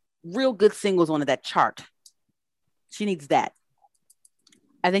 3 real good singles on it that chart. She needs that.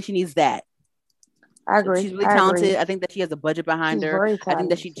 I think she needs that. I agree. She's really talented. I think that she has a budget behind her. I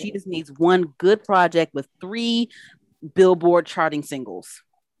think that she just needs one good project with 3 Billboard charting singles,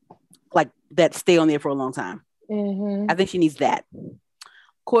 like that stay on there for a long time. I think she needs that.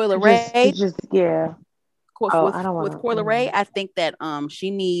 Coi Leray, with Coi Leray, I think that she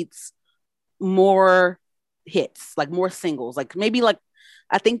needs more hits, like more singles, like maybe like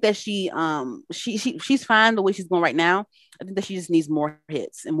I think that she's fine the way she's going right now. I think that she just needs more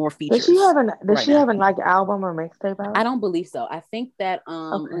hits and more features. Does she have an like album or mixtape out? I don't believe so. I think that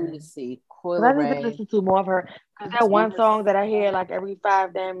let me just see. I need to listen to more of her, because that one song that I hear like every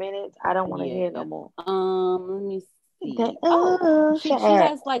 5 damn minutes, I don't want to hear no more. Let me see. She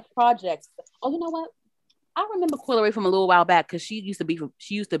has like projects. Oh, you know what? I remember Coi Leray from a little while back because she used to beef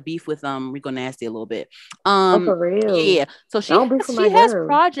with Rico Nasty a little bit. For real? Yeah. So she has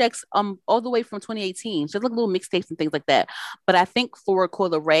projects all the way from 2018. She has like little mixtapes and things like that. But I think for Coi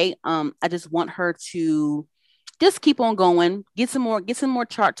Leray, I just want her to just keep on going, get some more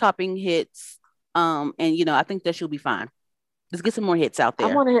chart topping hits. And I think that she'll be fine. Just get some more hits out there.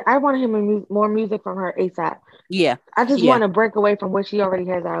 I want to hear more music from her ASAP. Yeah. I just want to break away from what she already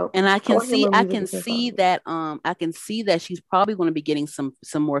has out. And I can see that she's probably going to be getting some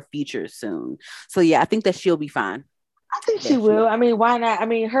more features soon. So yeah, I think that she'll be fine. I think she will. I mean, why not? I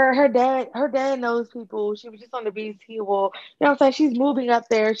mean, her dad knows people. She was just on the BET Award. You know what I'm saying? She's moving up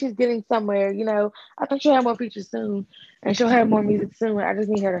there. She's getting somewhere, I think she'll have more features soon, and she'll have more music soon. I just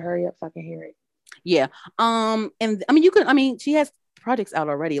need her to hurry up so I can hear it. Yeah. And I mean, she has projects out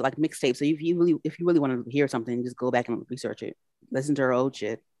already, like mixtapes. So if you really want to hear something, just go back and research it. Listen to her old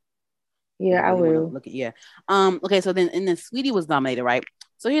shit. Yeah, I will. Look at okay, so then Saweetie was nominated, right?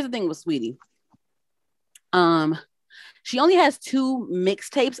 So here's the thing with Saweetie. She only has 2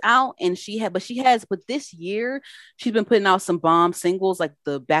 mixtapes out, but this year she's been putting out some bomb singles like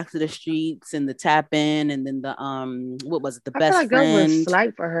the Back to the Streets and the Tap In, and then the what was it, the Best Friend. Those were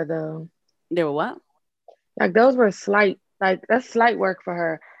slight for her though. They were what? Like those were slight, like that's slight work for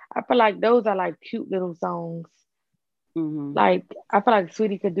her. I feel like those are like cute little songs. Mm-hmm. Like I feel like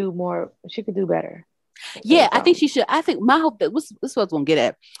Saweetie could do more. She could do better. Yeah, I think she should. I think my hope that this is what I was gonna get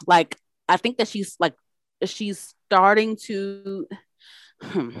at. Like I think that she's starting to. I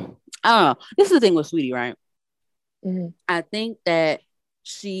don't know. This is the thing with Saweetie, right? Mm-hmm. I think that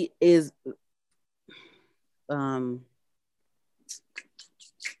she is.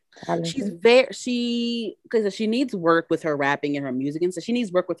 Because she needs work with her rapping and her music, and so she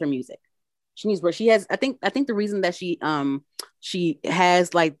needs work with her music. She needs work. She has. I think the reason that she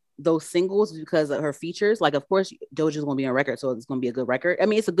has like those singles is because of her features. Like, of course, Doja's gonna be on record, so it's gonna be a good record. I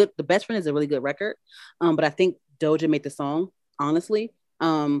mean, it's a good. The Best Friend is a really good record. But I think Doja made the song. Honestly,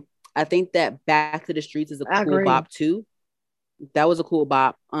 I think that Back to the Streets is a cool bop too. That was a cool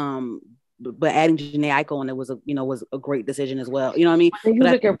bop. But adding Jhené Aiko on it was a great decision as well. You know what I mean? And you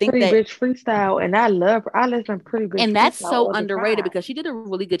look at Pretty Bitch Freestyle, and I listen to Pretty Bitch, and that's so underrated because she did a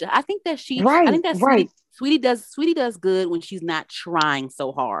really good job. I think that Saweetie does good when she's not trying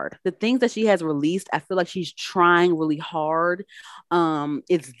so hard. The things that she has released, I feel like she's trying really hard.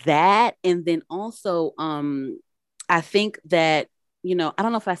 It's that, and then also, I think that I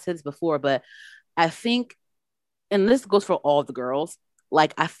don't know if I said this before, but I think, and this goes for all the girls.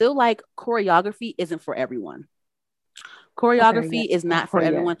 Like, I feel like choreography isn't for everyone. Choreography is not for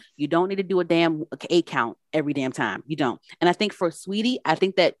everyone. You don't need to do a damn 8 count every damn time. You don't. And I think for Saweetie, I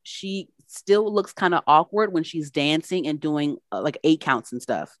think that she still looks kind of awkward when she's dancing and doing like 8 counts and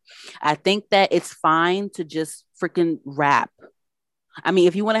stuff. I think that it's fine to just freaking rap. I mean,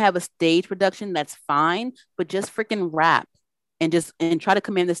 if you want to have a stage production, that's fine, but just freaking rap and try to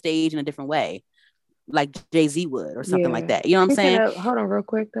command the stage in a different way, like Jay-Z would or something like that. You know what I'm saying? Hold on real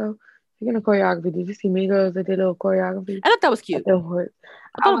quick though. Speaking of choreography, did you see Migos that did a little choreography? I thought that was cute. I thought it was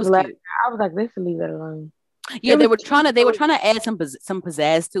cute. I was like, they should leave that alone. Yeah, they were trying to add some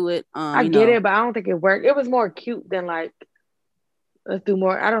pizzazz to it. I get it, but I don't think it worked. It was more cute than like, let's do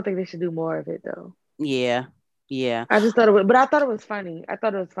more. I don't think they should do more of it though. Yeah. I just thought I thought it was funny. I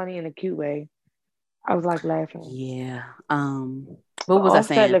thought it was funny in a cute way. I was like laughing. Yeah. What was I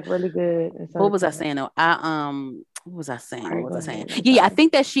saying? Looked really good. What was I saying though? what was I saying? All right, What go was I saying? ahead. Yeah, I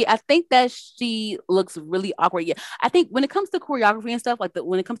think that she looks really awkward. Yeah, I think when it comes to choreography and stuff, like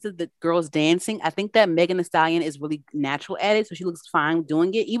when it comes to the girls dancing, I think that Megan Thee Stallion is really natural at it, so she looks fine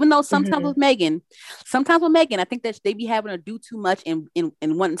doing it. Even though sometimes with Megan, I think that they be having her do too much and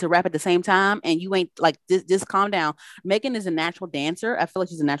wanting to rap at the same time, and you ain't like just calm down. Megan is a natural dancer. I feel like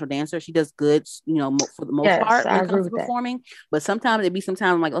she's a natural dancer. She does good, for the most Yes, part when I it agree comes to with that. performing. But sometimes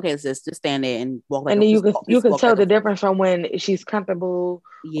I'm like, okay, just stand there and walk like And then you just could walk tell back the and forth. difference from when she's comfortable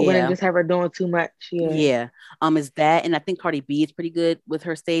or when it Yeah. just have her doing too much. Yeah. Yeah. Is that, and I think Cardi B is pretty good with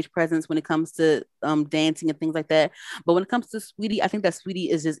her stage presence when it comes to dancing and things like that. But when it comes to Sweetie, I think that Sweetie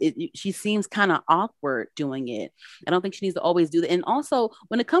is she seems kind of awkward doing it. I don't think she needs to always do that. And also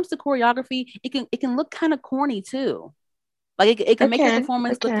when it comes to choreography, it can look kind of corny too. Like it can make her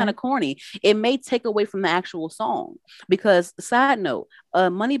performance look kind of corny. It may take away from the actual song. Because side note,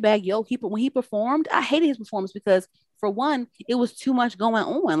 Moneybagg Yo, when he performed, I hated his performance because for one, it was too much going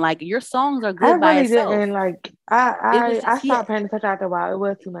on. Like your songs are I good by really itself. didn't like. It was I just stopped paying attention after a while. It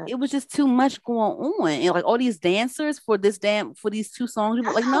was too much. it was just too much going on, and like all these dancers for these two songs,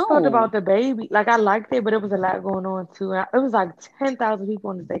 people like I felt no, about the baby. Like I liked it, but it was a lot going on too. It was like 10,000 people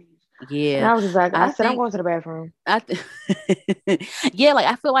on the stage, and yeah, I was just like, I I said, I'm think going to the bathroom. I yeah, like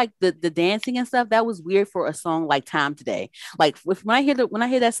I feel like the dancing and stuff that was weird for a song like Time Today. Like when I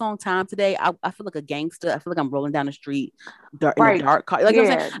hear that song Time Today, I feel like a gangster. I feel like I'm rolling down the street in a Right? dark car. Like you know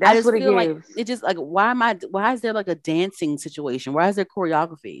what I'm Yeah, saying, I that's just what it feel like gives. it just like why is there like a dancing situation? Why is there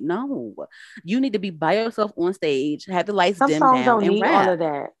choreography? No, you need to be by yourself on stage, have the lights Some dimmed songs down, don't and need all rap. of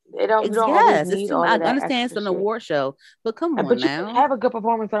that. You don't always Yes, it's need too. all I of that understand it's extra an shit. award show, but come on But you can now, have a good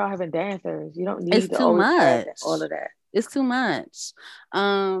performance without having dancers. You don't it's need to too always have much. all of that. It's too much.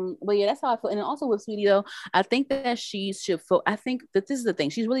 But yeah, that's how I feel. And also with Sweetie though, I think that she should feel. I think that this is the thing.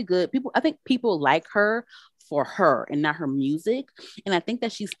 She's really good. I think people like her for her and not her music. And I think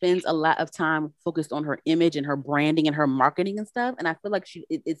that she spends a lot of time focused on her image and her branding and her marketing and stuff. And I feel like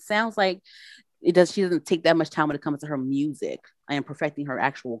it sounds like she doesn't take that much time when it comes to her music and perfecting her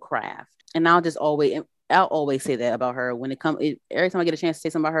actual craft. And I'll always say that about her when it comes. Every time I get a chance to say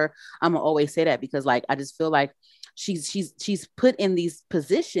something about her, I'm gonna always say that because like I just feel like she's put in these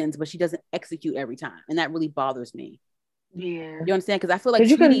positions, but she doesn't execute every time, and that really bothers me. Yeah. You understand? Because I feel like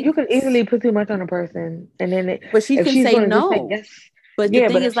Because Sweetie, you can easily put too much on a person, and then but she if can she's say going to just say no. yes, But the yeah,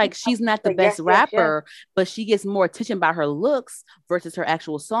 but thing if is, she's like, going she's to not the say yes, best yes, yes, rapper, but she gets more attention by her looks versus her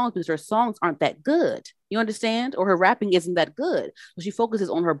actual songs because her songs aren't that good. You understand? Or her rapping isn't that good. So she focuses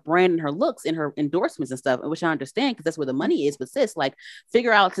on her brand and her looks and her endorsements and stuff, which I understand because that's where the money is. But sis, like,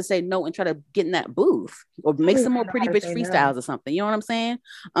 figure out to say no and try to get in that booth or I don't make some even more know pretty how to bitch say no. freestyles or something. You know what I'm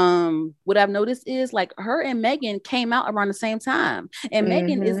saying? What I've noticed is like her and Megan came out around the same time, and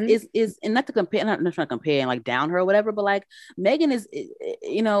Megan Mm-hmm. is and not to compare, not trying to compare and like down her or whatever, but like Megan is,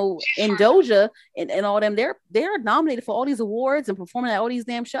 and Doja and all them, they're nominated for all these awards and performing at all these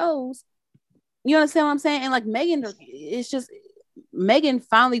damn shows. You understand what I'm saying? And like Megan, it's just Megan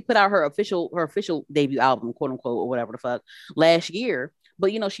finally put out her official debut album, quote unquote, or whatever the fuck, last year.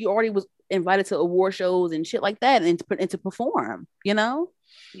 But she already was invited to award shows and shit like that and to perform. So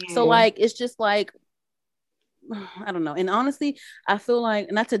Yeah. like it's just like I don't know. And honestly, I feel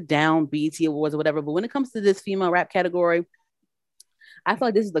like not to down BET Awards or whatever, but when it comes to this female rap category, I feel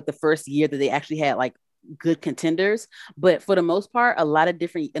like this is like the first year that they actually had like good contenders. But for the most part, a lot of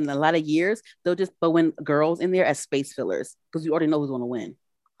years, they'll just throw in girls in there as space fillers because you already know who's going to win.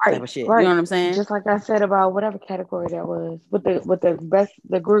 Type Right, of shit. You know right. what I'm saying? Just like I said about whatever category that was with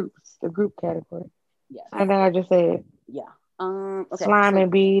the group category. Yes. I think I just said Yeah. Okay. slime So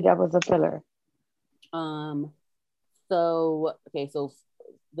and bead. That was a filler. um so okay, so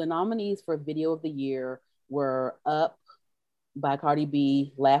the nominees for video of the year were Up by Cardi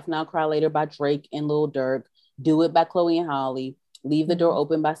B, Laugh Now Cry Later by Drake and Lil Durk, Do It by Chloe and Holly, Leave the Door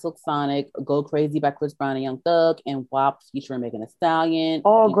Open by Silk Sonic, Go Crazy by Chris Brown and Young Thug, and WAP featuring Megan Thee Stallion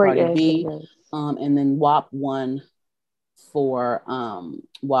All and great Cardi ass B. videos. And then WAP won for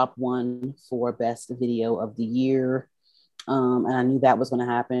Best Video of the Year. And I knew that was going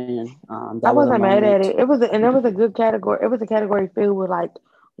to happen. I That was a wasn't mad at moment. it. It was a good category. It was a category filled with like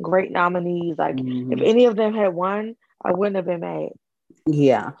great nominees. Like if any of them had won, I wouldn't have been mad.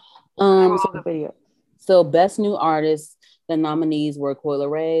 Yeah. All good videos. So Best New Artist, the nominees were Coi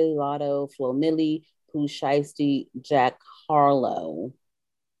Leray, Lotto, Flo Milli, Pooh Shiesty, Jack Harlow.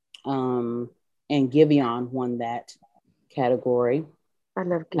 And Giveon won that category. I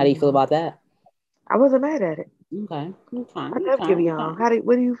love Giveon. How do you feel about that? I wasn't mad at it. Okay. I love Giveon.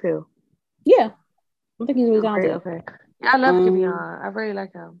 What do you feel? Yeah. I think he's really talented. Okay. Yeah, I love Giveon. I really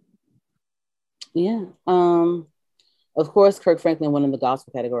like him. Yeah. Of course, Kirk Franklin won in the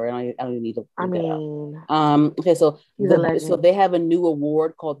gospel category. I don't even need to look that up. Okay, so they have a new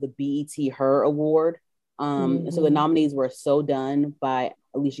award called the BET Her Award. So the nominees were So Done by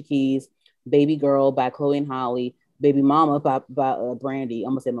Alicia Keys, Baby Girl by Chloe and Holly, Baby Mama by Brandy, I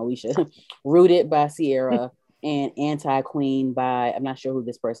almost said Moesha, Rooted by Sierra, and Anti Queen by, I'm not sure who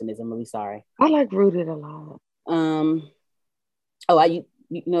this person is. I'm really sorry. I like Rooted a lot. You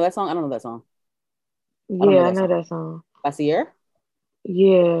know that song? I don't know that song. Yeah, I know that song. By Sierra?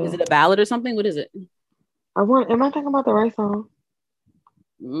 Yeah. Is it a ballad or something? What is it? Am I thinking about the right song?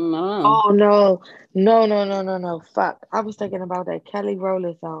 I don't know. Oh no. Fuck. I was thinking about that Kelly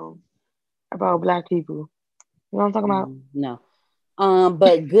Rowland song about black people. You know what I'm talking about? No.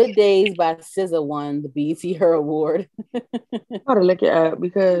 But Good Days by SZA won the BET Her Award. I gotta look it up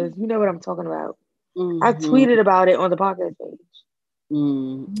because you know what I'm talking about. I tweeted about it on the podcast page.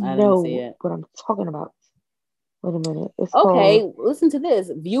 I didn't see it. What I'm talking about. Wait a minute. It's called... listen to this.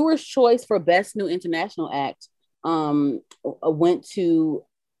 Viewers' choice for Best New International Act went to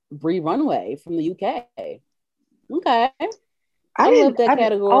Bree Runway from the UK. Okay. I love that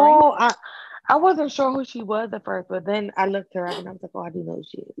category. I wasn't sure who she was at first, but then I looked her up and I was like, I do know who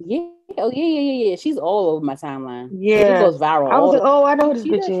she is. Yeah. Oh, yeah. She's all over my timeline. Yeah. She goes viral. I was like, I know who this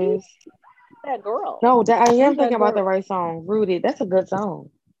bitch is. That girl. No, I am thinking about the right song. Rooted. That's a good song.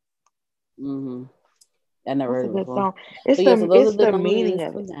 I never heard of it before. It's the meaning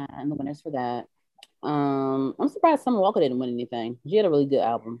of it. And the winners for that. I'm surprised Summer Walker didn't win anything. She had a really good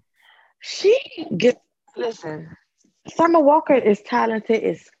album. Listen, Summer Walker is talented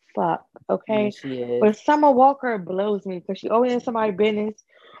as fuck, okay? Yeah, she is. But Summer Walker blows me because she always in somebody's business.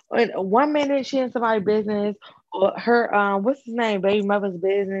 In 1 minute she in somebody's business, or her what's his name, baby mother's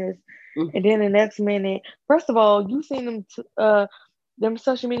business, and then the next minute, first of all, you seen them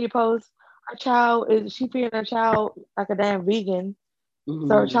social media posts. She feeding her child like a damn vegan, so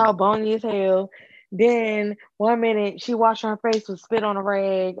her child bony as hell. Then 1 minute she washing her face with spit on a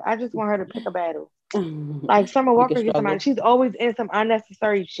rag. I just want her to pick a battle. Like Summer Walker gets somebody. She's always in some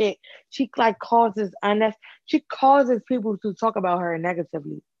unnecessary shit. She causes people to talk about her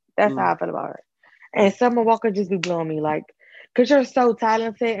negatively. That's how I feel about her. And Summer Walker just be blowing me, like, cause you're so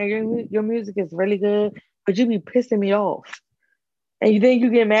talented and your music is really good, but you be pissing me off. And then you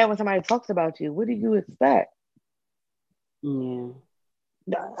get mad when somebody talks about you. What do you expect? Yeah.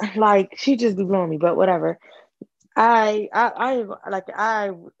 Like, she just be blowing me, but whatever. If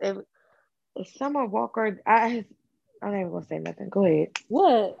Summer Walker, I'm not even gonna say nothing. Go ahead.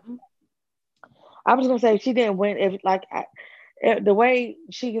 What? I was gonna say if she didn't win, the way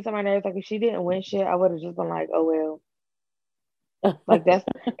she gets on my nerves, like if she didn't win shit, I would have just been like, oh well. Like that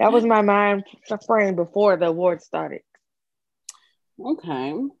was my mind frame before the award started.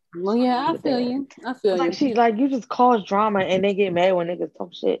 Okay. Well, yeah, I feel you. Like you just cause drama and they get mad when niggas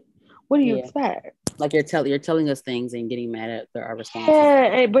talk shit. What do you expect? Like you're telling us things and getting mad at our responses.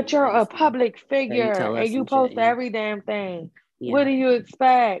 Yeah, but you're a public figure and you post every damn thing. Yeah. What do you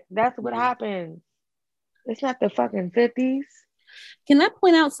expect? That's what happens. It's not the fucking 50s. Can I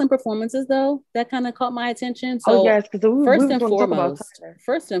point out some performances though that kind of caught my attention? So yes, because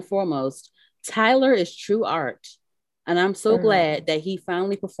first and foremost, Tyler is true art. And I'm so glad that he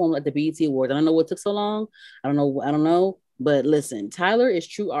finally performed at the BET Awards. I don't know what took so long. I don't know. But listen, Tyler is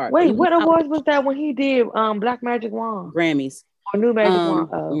true art. Wait, what awards was that when he did Black Magic Wand? Grammys. Or New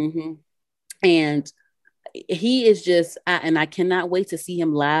Magic Wand. And he is just, I cannot wait to see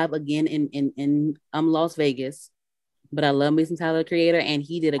him live again in Las Vegas. But I love me some Tyler, the Creator, and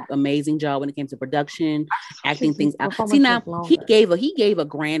he did an amazing job when it came to production, acting things out. See, now he gave a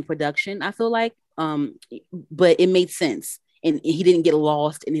grand production, I feel like, but it made sense, and he didn't get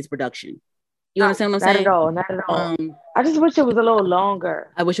lost in his production. You understand what I'm saying? Not at all. I just wish it was a little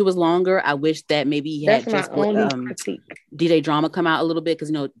longer. I wish it was longer. I wish that maybe he had just DJ Drama come out a little bit,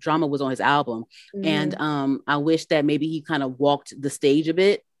 because Drama was on his album, and I wish that maybe he kind of walked the stage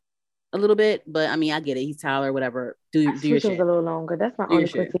a little bit, but I mean, I get it. He's Tyler, whatever. Do your shit. It was a little longer. That's my only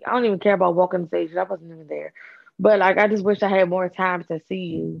critique. I don't even care about walking the stage. I wasn't even there, but like, I just wish I had more time to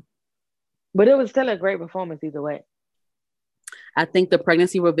see you. But it was still a great performance either way. I think the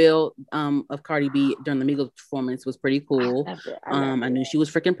pregnancy reveal of Cardi B during the Migos performance was pretty cool. I knew she was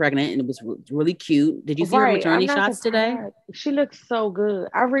freaking pregnant, and it was really cute. Did you see her maternity shots today? She looks so good.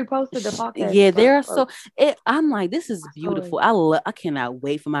 I reposted the podcast. Yeah, they are so. I'm like, this is beautiful. I cannot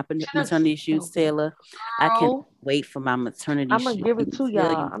wait for my maternity shoots, Taylor. I can't wait for my maternity. I'm gonna give it to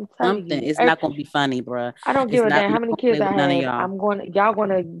y'all. I'm telling you, it's not gonna be funny, bro. I don't give a damn how many kids I have. I'm gonna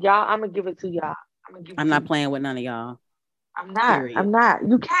give it to y'all. I'm not playing with none of y'all. I'm not.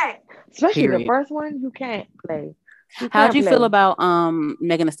 You can't. Especially the first one, you can't play. How'd you feel about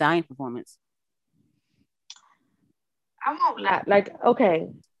Megan Thee Stallion performance? I won't lie. Like, okay,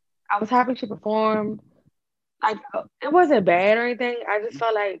 I was happy she performed. Like, it wasn't bad or anything. I just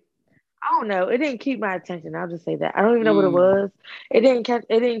felt like I don't know. It didn't keep my attention. I'll just say that. I don't even know what it was. It didn't catch.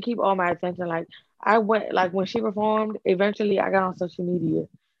 It didn't keep all my attention. Like I went. Like when she performed. Eventually, I got on social media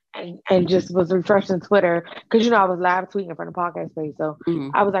and just was refreshing Twitter because I was live tweeting from the podcast page. So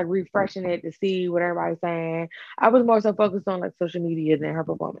I was like refreshing it to see what everybody's saying. I was more so focused on like social media than her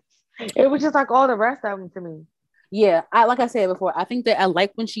performance. It was just like all the rest of them to me. Yeah, like I said before, I think that I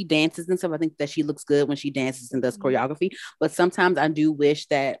like when she dances and stuff. I think that she looks good when she dances and does choreography. But sometimes I do wish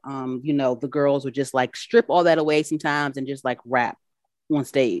that the girls would just like strip all that away sometimes and just like rap on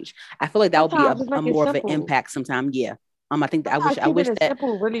stage. I feel like that would be a more of an impact sometimes. Yeah. I think that I wish that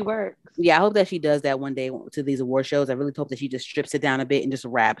simple really works. Yeah, I hope that she does that one day to these award shows. I really hope that she just strips it down a bit and just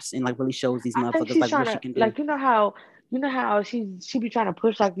raps and like really shows these motherfuckers like what she can do. Like you know how she be trying to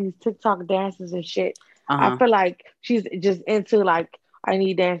push like these TikTok dances and shit. I feel like she's just into like I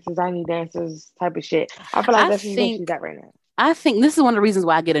need dancers type of shit. I feel like that's what she's at right now. I think this is one of the reasons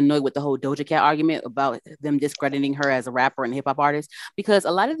why I get annoyed with the whole Doja Cat argument about them discrediting her as a rapper and hip hop artist, because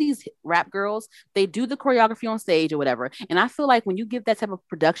a lot of these rap girls, they do the choreography on stage or whatever. And I feel like when you give that type of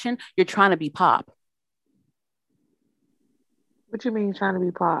production, you're trying to be pop. What you mean trying to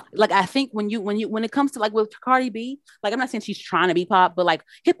be pop? Like I think when it comes to like with Cardi B, like I'm not saying she's trying to be pop, but like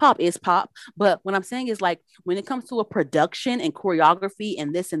hip hop is pop. But what I'm saying is like when it comes to a production and choreography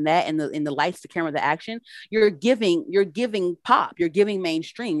and this and that and the lights, the camera, the action, you're giving pop, you're giving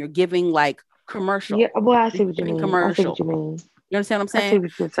mainstream, you're giving like commercial. Yeah, well, I see what you mean. Commercial. I see what you mean. You understand what I'm saying? I see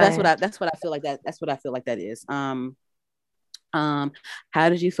what you're saying. That's what I feel like that. That's what I feel like that is. How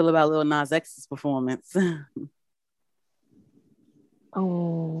did you feel about Lil Nas X's performance? I've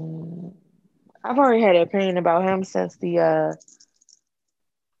already had an opinion about him since the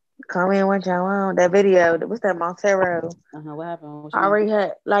Come In What You Want, that video. What's that, Montero? What happened? I already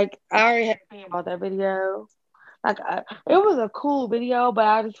had an opinion about that video. Like it was a cool video, but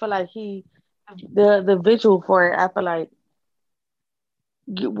I just feel like the visual for it, I feel like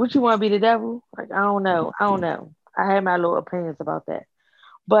what you want to be the devil? Like I don't know. I had my little opinions about that.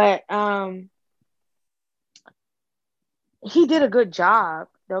 But he did a good job.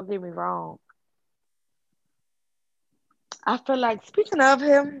 Don't get me wrong. I feel like speaking of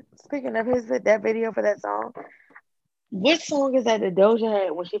that video for that song, what song is that Doja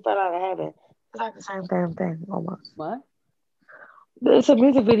had when she fell out of heaven? It's like the same damn thing almost. What? It's a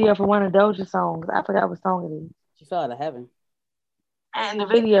music video for one of Doja's songs. I forgot what song it is. She fell out of heaven. And the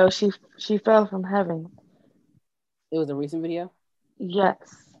video, she fell from heaven. It was a recent video? Yes.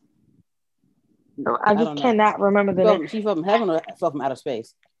 I just cannot remember the name. She fell from heaven or fell from outer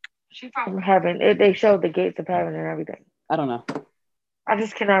space? She fell from heaven. They showed the gates of heaven and everything. I don't know. I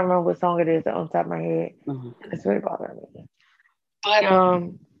just cannot remember what song it is on top of my head. It's really bothering me. But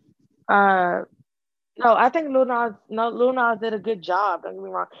no, I think Lil Nas did a good job. Don't get me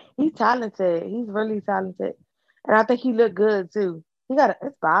wrong. He's talented. He's really talented, and I think he looked good too. He got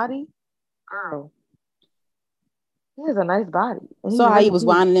his body, girl. He has a nice body. So how he was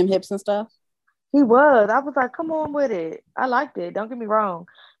winding them hips and stuff. He was. I was like, come on with it. I liked it. Don't get me wrong.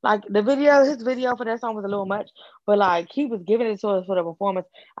 Like his video for that song was a little much, but like he was giving it to us for the performance.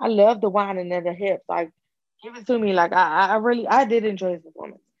 I love the winding and the hips. Like, give it to me. Like I did enjoy his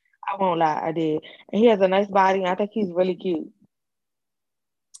performance. I won't lie, I did. And he has a nice body, and I think he's really cute.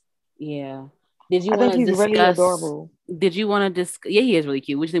 Yeah. Did you want to discuss? Really adorable. Did you want to discuss? Yeah, he is really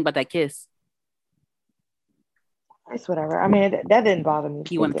cute. What do you think about that kiss? It's whatever. I mean, that didn't bother me.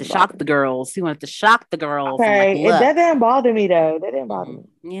 He wanted to shock the girls. Okay, that didn't bother me though. That didn't bother me.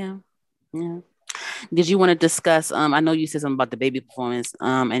 Yeah. Did you want to discuss? I know you said something about the baby performance.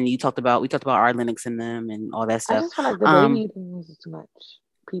 And we talked about Ari Lennox and them and all that stuff. I just feel like the baby was too much.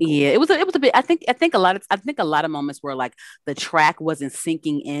 People. Yeah, it was a bit. I think a lot of moments where like the track wasn't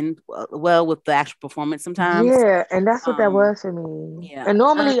sinking in well with the actual performance sometimes. Yeah, and that's what that was for me. Yeah, and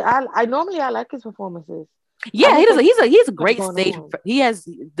normally I like his performances. Yeah, he's a great stage.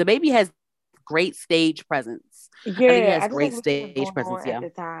 The baby has great stage presence. Yeah, he has great stage presence. Yeah, at the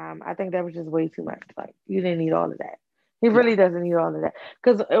time, I think that was just way too much. Like you didn't need all of that. He really doesn't need all of that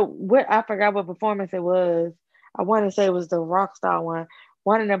because I forgot what performance it was. I want to say it was the Rockstar one.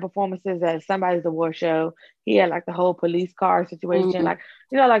 One of the performances at somebody's award show, he had like the whole police car situation. Like,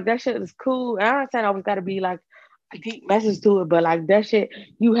 like that shit is cool. And I understand always got to be like a deep message to it, but like that shit,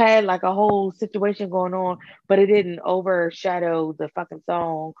 you had like a whole situation going on, but it didn't overshadow the fucking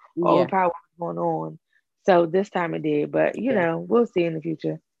song or overpower what's going on. So this time it did, but we'll see in the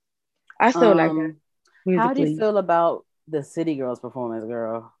future. I still like it. How do you musically. feel about the City Girls performance,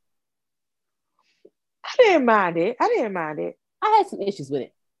 girl? I didn't mind it. I didn't mind it. I had some issues with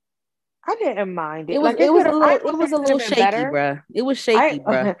it. I didn't mind It it. was Like it it was could a have. I little ain't it gonna say was it a could have little been shaky, better. bruh. It was shaky,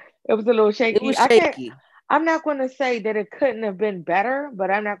 I bruh. it was a little It shaky. was I can't. shaky. I'm not going to say that it couldn't have been better, but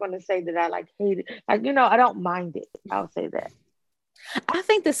I'm not going to say that I like hate it. Like I don't mind it. I'll say that. I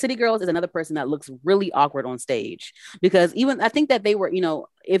think the City Girls is another person that looks really awkward on stage because even I think that they were,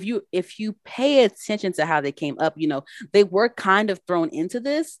 if you pay attention to how they came up, they were kind of thrown into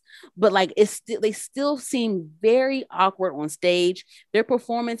this, but like they still seem very awkward on stage. Their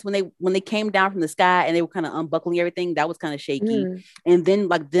performance when they came down from the sky and they were kind of unbuckling everything, that was kind of shaky. Mm. And then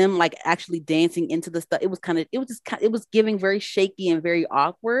like them like actually dancing into the stuff, it was giving very shaky and very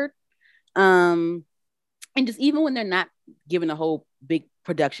awkward. Um and just even when they're not giving a whole big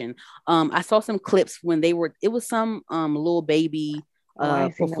production, I saw some clips when it was some little baby Oh, I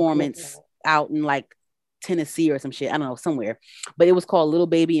ain't seen no clip of performance out in like Tennessee or some shit, I don't know, somewhere, but it was called Little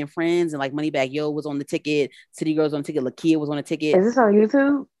Baby and Friends, and like Moneybag Yo was on the ticket, City Girls on the ticket, Lakia was on the it. ticket. Is this on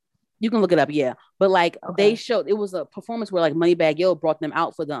YouTube? You can look it up, yeah. But like they Okay. showed, it was a performance where like Moneybag Yo brought them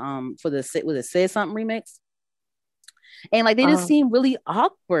out for the was it Say Something remix, and like they just Um. seem really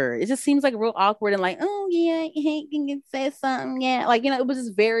awkward. It just seems like real awkward and like, oh yeah, you can say something, yeah. Like it was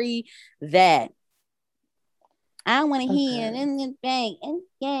just very that. I want to hear Okay. and bang and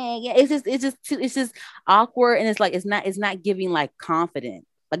yeah. It's just awkward, and it's not giving like confident.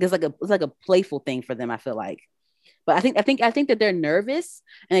 Like it's like a playful thing for them. I feel like, but I think that they're nervous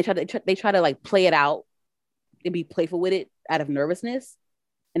and they try to like play it out and be playful with it out of nervousness,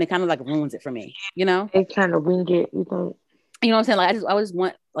 and it kind of like ruins it for me. You know. They kind of wing it. You think? You know what I'm saying? Like I just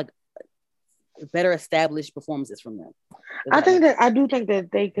want like better established performances from them. I do think that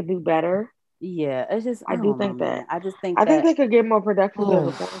they could do better. Yeah, it's just I I do don't know, think that. man. I just think I think that they could get more production to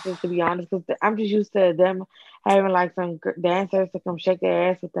the performances, to be honest. Because I'm just used to them having like some dancers to come shake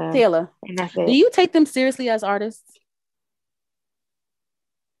their ass with them, Taylor, and that's do it. you take them seriously as artists?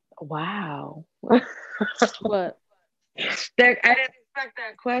 Wow. What I didn't expect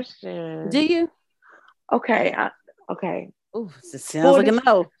that question. do you? Okay. Okay. Oh, it sounds Full like a dis-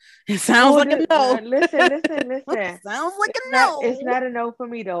 no. It sounds like a no. Listen, listen, listen. Sounds like a It's no. not a no for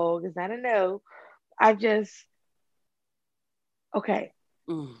me, dog. It's not a no. I just okay.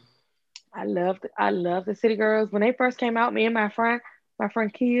 Mm. I love the City Girls. When they first came out, me and my friend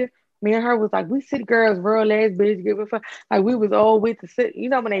Kia, me and her was like, we City Girls, real ass bitch, give a fuck. Like we was all with the city.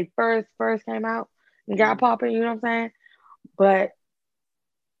 When they first came out and got Mm. popping, you know what I'm saying? But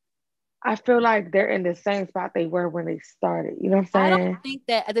I feel like they're in the same spot they were when they started. You know what I I'm don't saying? think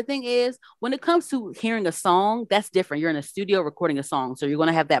that the thing is when it comes to hearing a song, that's different. You're in a studio recording a song, so you're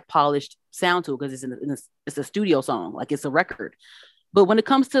gonna have that polished sound to it because it's a studio song, like it's a record. But when it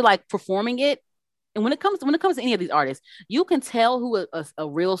comes to like performing it, and when it comes to any of these artists, you can tell who a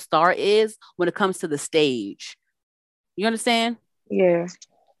real star is when it comes to the stage. You understand? Yeah.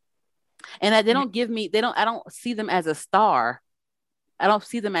 And that I don't see them as a star. I don't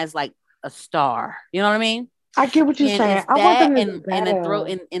see them as like a star. You know what I mean? I get what you're And saying. it's I want that them to do and I throw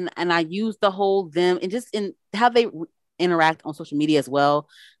better. and I use the whole them and just in how they interact on social media as well,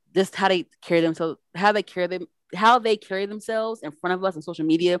 just how they carry themselves, how they carry themselves in front of us on social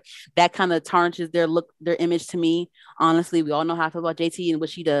media, that kind of tarnishes their image to me. Honestly, we all know how I feel about JT and what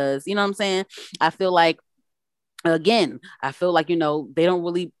she does. You know what I'm saying? I feel like they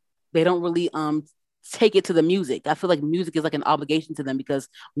don't really take it to the music. I feel like music is like an obligation to them because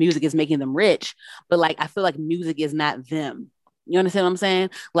music is making them rich. But like I feel like music is not them. You understand what I'm saying?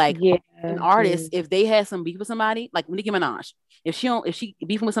 Like Yeah. an artist, Yeah. if they had some beef with somebody, like Nicki Minaj, if she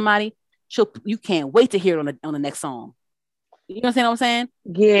beefing with somebody, you can't wait to hear it on the next song. You understand what I'm saying?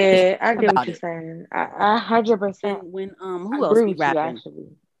 Because Yeah, I you get what about you're it. saying. I 100% When who else agree be with you rapping? actually.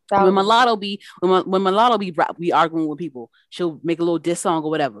 When 1,000%. mulatto be when mulatto be arguing with people, she'll make a little diss song or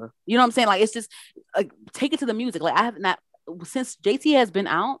whatever. You know what I'm saying? Like it's just like take it to the music. Like I have not since JT has been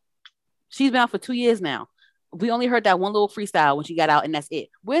out. She's been out for 2 years now. We only heard that one little freestyle when she got out, and that's it.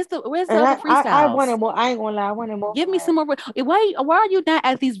 Where's the And other I freestyles? wanted more. I ain't gonna lie, I wanted more Give from me her. some more. Why are you not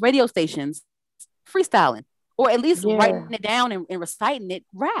at these radio stations freestyling, or at least Yeah. writing it down and reciting it?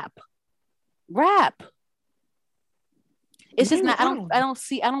 Rap. It's just Yeah, not.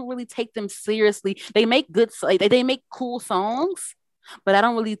 I don't really take them seriously. They make they make cool songs, but I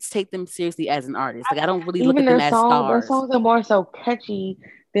don't really take them seriously as an artist. Like I don't really look even at them as their stars. songs are more so catchy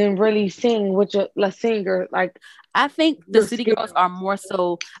than really sing with a singer like I think the your City Girls are skills. more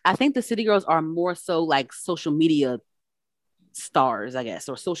so. I think the City Girls are more so like social media stars, I guess,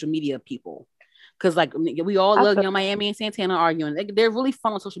 or social media people. because like we all love Miami and Santana arguing. They're really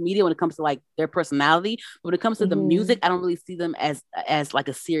fun on social media when it comes to like their personality. But when it comes to the music, I don't really see them as like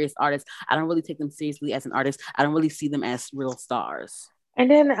a serious artist. I don't really take them seriously as an artist. I don't really see them as real stars. And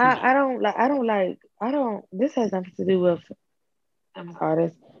then this has nothing to do with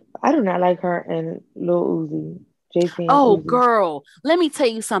artists. I do not like her and Lil Uzi. JT. Oh, girl, let me tell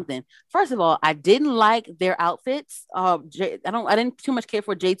you something. First of all, I didn't like their outfits. I didn't too much care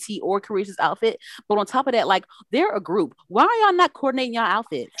for JT or Carisha's outfit. But on top of that, like, they're a group. Why are y'all not coordinating y'all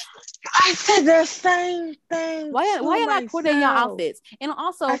outfits? I said the same thing. Why y'all not coordinating y'all outfits? And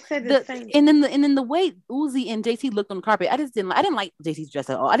also, and then the way Uzi and JT looked on the carpet, I didn't like JT's dress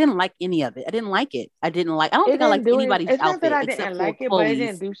at all. I didn't like any of it. I didn't like it. I don't think I liked anybody's outfit. It's not that I didn't like it, but it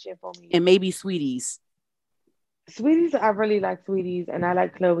didn't do shit for me. And maybe Sweetie's. Sweetie's, I really like Sweetie's, and I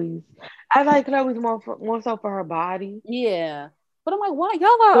like Chloe's. I like Chloe's more so for her body. Yeah, but I'm like, why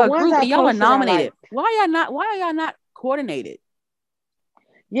y'all are a group and y'all are nominated? Why are y'all not coordinated?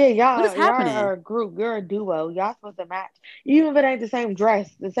 Yeah, y'all are a group. You're a duo. Y'all supposed to match, even if it ain't the same dress,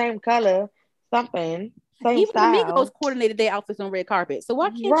 the same color, something. Same style. Even the Migos coordinated their outfits on red carpet, so why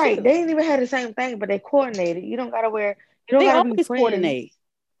can't you? They didn't even have the same thing, but they coordinated. You don't gotta wear. You don't gotta be twins. Coordinate.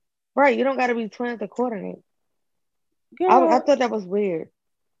 Right, you don't gotta be twins to coordinate. I thought that was weird.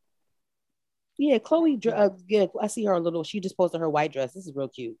 Yeah, Chloe. Yeah, I see her a little. She just posted her white dress. This is real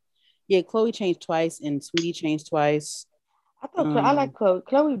cute. Yeah, Chloe changed twice, and Sweetie changed twice. I thought I like Chloe.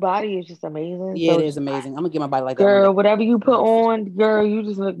 Chloe's body is just amazing. Yeah, it is amazing. I'm gonna get my body like that. Girl, whatever you put on, girl, you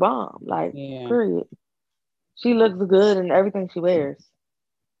just look bomb. Like, period. She looks good in everything she wears.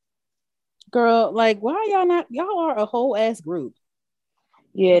 Girl, like, why y'all not? Y'all are a whole ass group.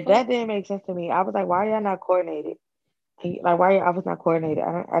 Yeah, that didn't make sense to me. I was like, why are y'all not coordinated? Like, why I was not coordinated?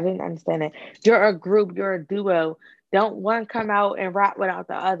 I didn't understand it. You're a group. You're a duo. Don't one come out and rap without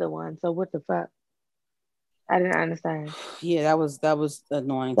the other one. So what the fuck? I didn't understand. Yeah, that was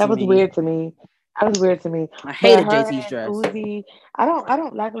annoying. That was weird to me. That was weird to me. I hated JT's dress. Uzi, I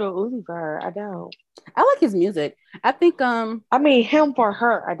don't like Lil Uzi for her. I don't. I like his music. I think I mean him for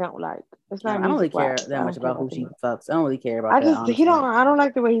her. I don't like. It's not. I don't really care that much about who she fucks. I don't really care about that. I don't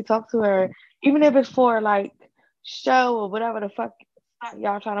like the way he talks to her. Even if it's for like show or whatever the fuck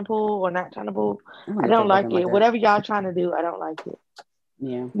y'all trying to pull or not trying to pull. I don't like it. Like whatever y'all trying to do, I don't like it.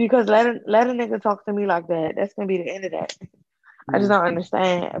 Yeah. Because let a nigga talk to me like that, that's gonna be the end of that. I just don't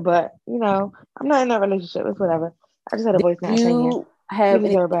understand. But I'm not in that relationship. It's whatever. I just had a voice not saying it. Have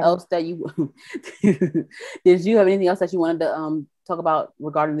anything else that you did you have anything else that you wanted to talk about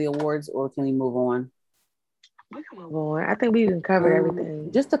regarding the awards, or can we move on? We can move on. I think we can cover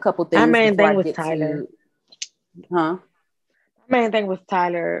everything. Just a couple things. My main thing was Tyler. My main thing was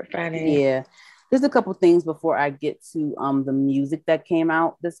Tyler Finance. Yeah. There's a couple things before I get to the music that came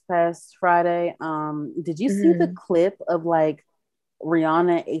out this past Friday. Did you see the clip of like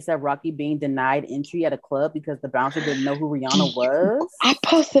Rihanna and A$AP Rocky being denied entry at a club because the bouncer didn't know who Rihanna was? I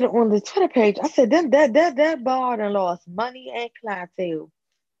posted it on the Twitter page. I said that bar done lost money and clientele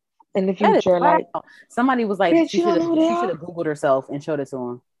in the future. Like somebody was like, she should have Googled herself and showed it to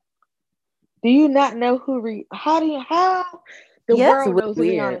him. Do you not know who how the world knows who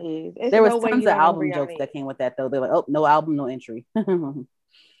Rihanna is? There was tons of album jokes that came with that though. They're like, oh, no album, no entry.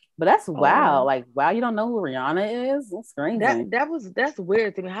 But that's wow. Like, wow, you don't know who Rihanna is? That's crazy. That's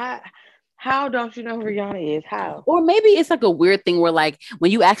weird to me. How don't you know who Rihanna is? How? Or maybe it's like a weird thing where like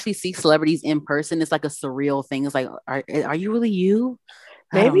when you actually see celebrities in person, it's like a surreal thing. It's like, are you really you?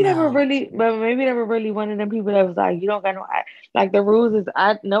 Maybe they were really one of them people that was like, you don't got no, like the rules is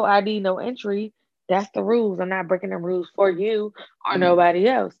no ID, no entry. That's the rules. I'm not breaking them rules for you or nobody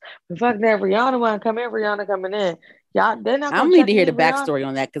else. But fuck that, Rihanna want to come in, Rihanna coming in. Y'all, they're not. I'm gonna need to hear the backstory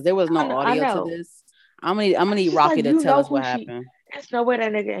on that because there was no audio to this. I'm gonna need Rocky to tell us what happened. There's no way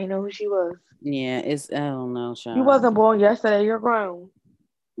that nigga ain't know who she was. Yeah, I don't know, child. You wasn't born yesterday. You're grown.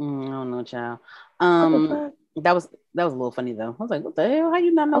 I don't know, child. That was a little funny though. I was like, what the hell? How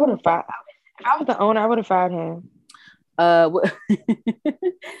you not know? I would have fired. If I was the owner, I would have fired him.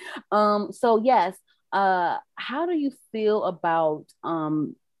 So yes. How do you feel about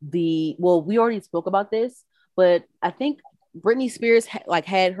we already spoke about this, but I think Britney Spears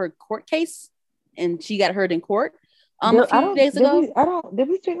had her court case and she got heard in court a few days ago. Did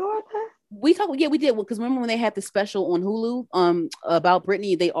we speak about that? We did because remember when they had the special on Hulu about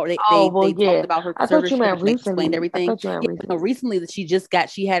Britney, they talked about her conservatorship and explained everything. Recently that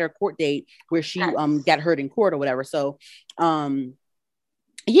she had her court date where she got heard in court or whatever. So so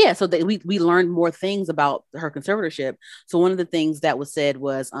we learned more things about her conservatorship. So one of the things that was said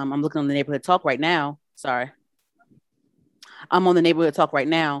was, I'm looking on the Neighborhood Talk right now. Sorry. I'm on the Neighborhood Talk right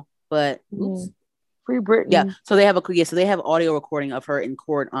now, but oops. Free Britney. Yeah. So they have audio recording of her in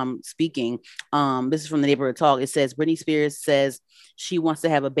court speaking. This is from the Neighborhood Talk. It says Britney Spears says she wants to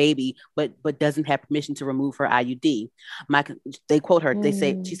have a baby, but doesn't have permission to remove her IUD. They quote her. They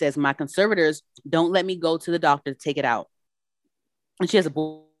say she says, "My conservators don't let me go to the doctor to take it out," and she has a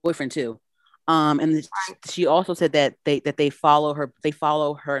boyfriend too. And she also said that they follow her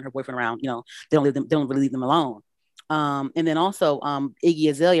and her boyfriend around. You know, they don't really leave them alone. And then also Iggy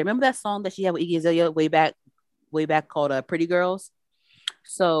Azalea. Remember that song that she had with Iggy Azalea way back called Pretty Girls?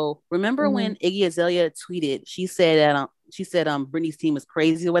 So remember when Iggy Azalea tweeted, she said Britney's team is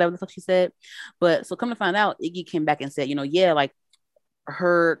crazy or whatever the fuck she said. But so come to find out, Iggy came back and said, you know, yeah, like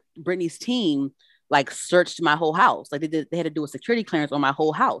Britney's team like searched my whole house. Like they had to do a security clearance on my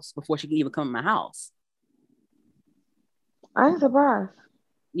whole house before she could even come in my house. I'm surprised.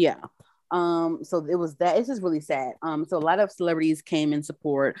 Yeah. So it was that. It's just really sad. So a lot of celebrities came in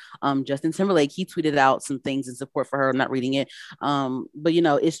support. Justin Timberlake, he tweeted out some things in support for her. I'm not reading it. But you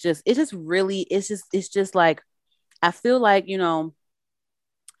know, it's just like, I feel like, you know,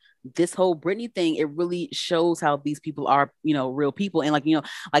 this whole Britney thing, it really shows how these people are, you know, real people. And like, you know,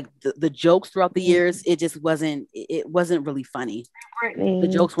 like the jokes throughout the years, it wasn't really funny. Britney. The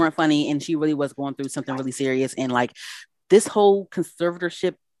jokes weren't funny, and she really was going through something really serious. And like this whole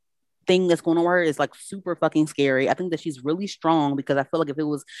conservatorship thing that's going on with her is like super fucking scary. I think that she's really strong, because I feel like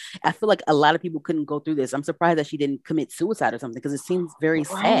a lot of people couldn't go through this. I'm surprised that she didn't commit suicide or something, because it seems very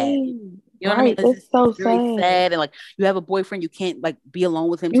sad. You know what I mean? It's so very sad. And like, you have a boyfriend, you can't like be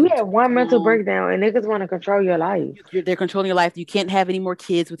alone with him. You have one mental breakdown, and niggas want to control your life. They're controlling your life. You can't have any more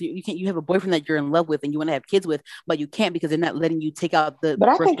kids with you. You have a boyfriend that you're in love with and you want to have kids with, but you can't because they're not letting you take out the. But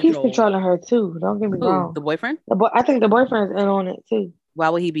I think he's controlling her too. Don't get me wrong. The boyfriend? I think the boyfriend's in on it too. Why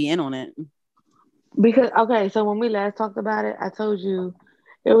would he be in on it? Because so when we last talked about it, I told you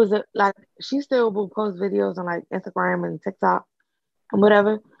it was like she still will post videos on like Instagram and TikTok and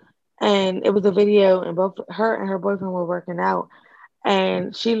whatever. And it was a video, and both her and her boyfriend were working out,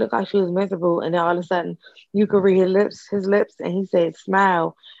 and she looked like she was miserable. And then all of a sudden, you could read his lips, and he said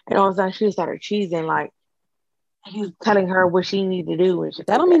 "smile," and all of a sudden she started cheesing, like he was telling her what she needed to do. And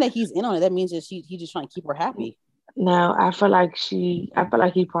that don't mean that he's in on it. That means that he's just trying to keep her happy. No, I feel like he's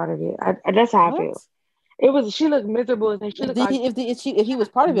part of it. That's how I feel. It was, she looked miserable. And she looked if he was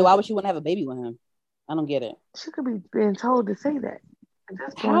part of it, why would she want to have a baby with him? I don't get it. She could be being told to say that.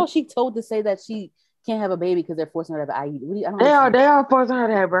 How is she told to say that she can't have a baby because they're forcing her to have IUD? They are forcing her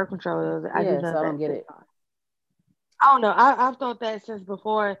to have birth control. I don't get it. I don't know. I've thought that since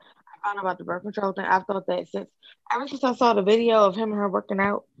before I found out about the birth control thing. I've thought that ever since I saw the video of him and her working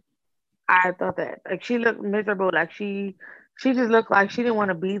out. I thought that like she looked miserable. Like she just looked like she didn't want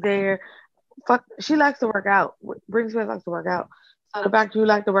to be there. She likes to work out. Britney Spears likes to work out. So the fact you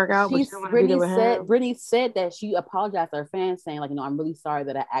like to work out, Britney said that she apologized to her fans, saying like, you know, I'm really sorry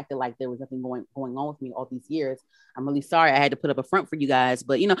that I acted like there was nothing going on with me all these years. I'm really sorry I had to put up a front for you guys.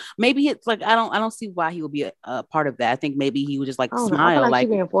 But you know, maybe it's like I don't see why he would be a part of that. I think maybe he would just like smile, like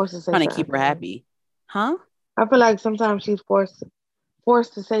being forced trying to keep her happy. Huh? I feel like sometimes she's forced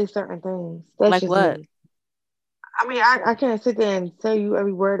to say certain things. That's like what? Me. I mean, I can't sit there and tell you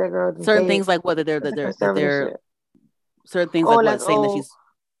every word that girl. Certain things like whether they're certain things like what, saying that she's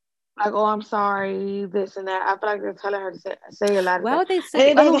like, oh, I'm sorry, this and that. I feel like they're telling her to say a lot of. Why would they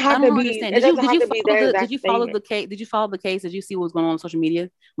say? It doesn't have to be. Did you follow the case? Did you follow the case? Did you see what was going on social media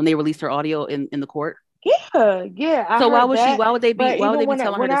when they released her audio in the court? Yeah. So why would she? Why would they be? Why would they be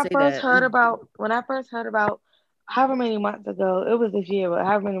telling her to say that? When I first heard about however many months ago, it was this year, but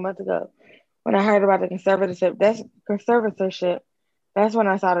however many months ago, when I heard about the conservatorship, that's when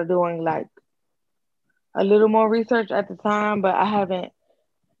I started doing like a little more research at the time, but I haven't,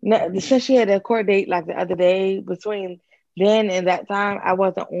 since she had a court date like the other day, between then and that time, I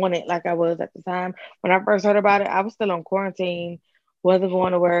wasn't on it like I was at the time. When I first heard about it, I was still on quarantine, wasn't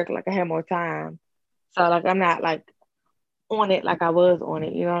going to work, like I had more time. So like I'm not like on it like I was on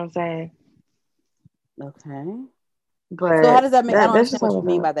it, you know what I'm saying? Okay. But so how does that make? I don't understand what you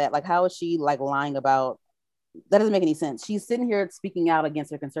mean by that. Like, how is she like lying about? That doesn't make any sense. She's sitting here speaking out against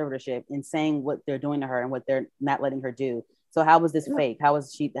her conservatorship and saying what they're doing to her and what they're not letting her do. So how was this fake? How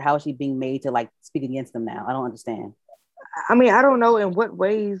is she being made to like speak against them now? I don't understand. I mean, I don't know in what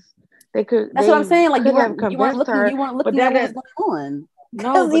ways they could. That's what I'm saying. Like you weren't looking at what was going on.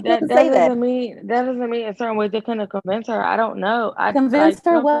 No, but that doesn't mean in certain ways they couldn't convince her. I don't know. Convince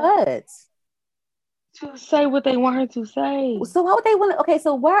her what? to say what they want her to say. So what would they want? Okay,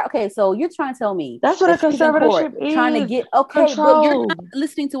 so where? Okay, so you're trying to tell me that's what a conservatorship is. Trying to get control. But you're not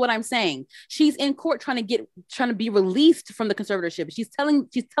listening to what I'm saying. She's in court trying to be released from the conservatorship. She's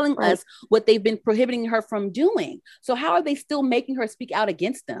telling us what they've been prohibiting her from doing. So how are they still making her speak out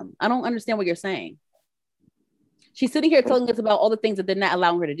against them? I don't understand what you're saying. She's sitting here telling us about all the things that they're not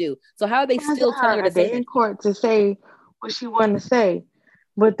allowing her to do. So how are they still telling her to say in court to say what she wanted to say?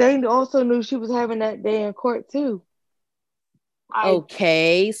 But they also knew she was having that day in court too.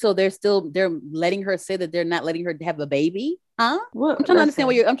 Okay, so they're letting her say that they're not letting her have a baby, huh? I'm trying to understand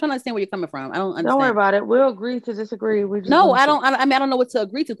where you're coming from. I don't understand. Don't worry about it. We'll agree to disagree. I don't know what to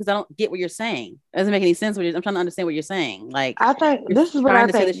agree to because I don't get what you're saying. It doesn't make any sense. I'm trying to understand what you're saying. Like, I think this is what I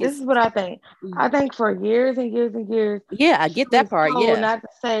think. This is what I think. I think for years and years and years. Yeah, I get that part. Yeah, not to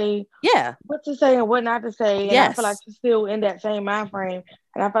say. Yeah, what to say and what not to say. And I feel like she's still in that same mind frame,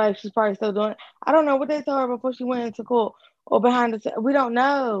 and I feel like she's probably still doing. I don't know what they told her before she went into court. Or behind the we don't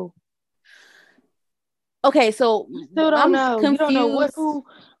know. Okay, so still don't know. Confused.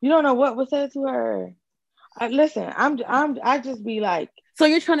 You don't know what was said to her. Listen, I just be like. So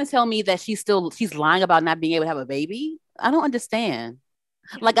you're trying to tell me that she's lying about not being able to have a baby? I don't understand.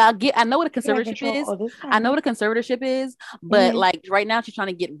 Like I know what a conservatorship is. I know what a conservatorship is, but like right now she's trying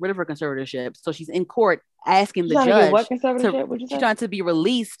to get rid of her conservatorship. So she's in court asking the judge she's trying to be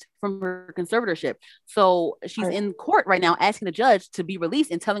released from her conservatorship. So she's in court right now asking the judge to be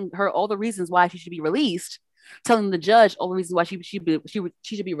released and telling her all the reasons why she should be released, telling the judge all the reasons why she should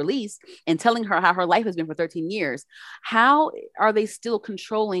be released, and telling her how her life has been for 13 years. How are they still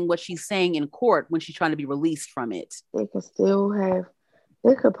controlling what she's saying in court when she's trying to be released from it?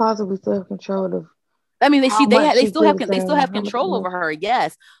 They could possibly still have control of. I mean, they still have control over her.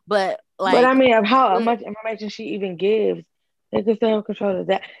 Yes, but I mean, of how much information she even gives, they could still have control of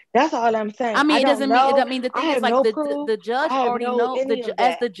that. That's all I'm saying. I mean, it doesn't mean. I mean, the thing is, like the judge already knows.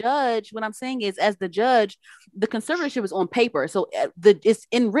 As the judge, what I'm saying is, as the judge, the conservatorship is on paper, so it's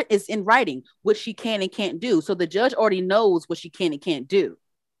in writing what she can and can't do. So the judge already knows what she can and can't do.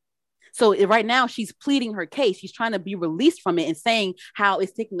 So right now she's pleading her case. She's trying to be released from it and saying how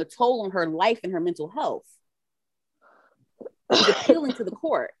it's taking a toll on her life and her mental health. She's appealing to the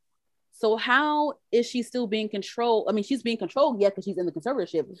court. So how is she still being controlled? I mean, she's being controlled, because she's in the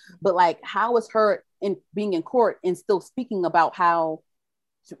conservatorship, but like, how is her being in court and still speaking about how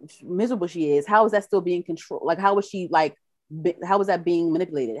miserable she is? How is that still being controlled? Like, how is she like, how is that being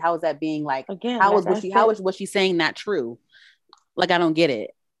manipulated? How is that being like, how is what she's saying not true? Like, I don't get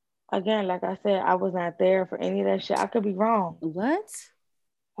it. Again, like I said, I was not there for any of that shit. I could be wrong. What?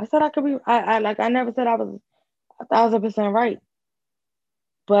 I said I could be. I never said I was 1,000% right.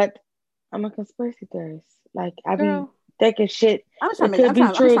 But I'm a conspiracy theorist. Like I be thinking shit. I'm trying to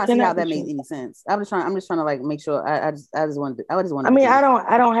see how that makes any sense. I'm just trying to like make sure. I just want. I mean, I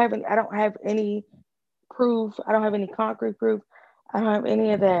don't have any proof. I don't have any concrete proof. I don't have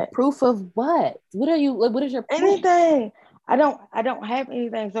any of that. Proof of what? What is your proof? Anything? I don't have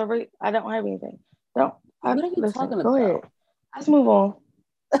anything. So I don't have anything. What are you talking about? Go ahead. Let's move on.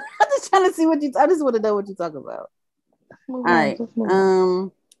 I'm just trying to see I just want to know what you're talking about. All right.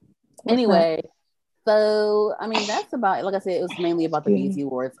 Anyway, so I mean that's about. Like I said, it was mainly about the BET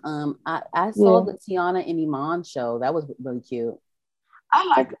Awards. I saw the Tiana and Iman show. That was really cute.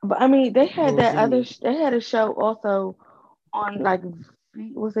 But I mean, they had they had a show also on like,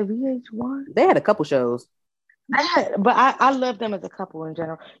 was it VH1? They had a couple shows. But I love them as a couple in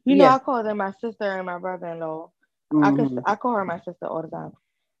general. You know, I call them my sister and my brother-in-law. I call her my sister all the time.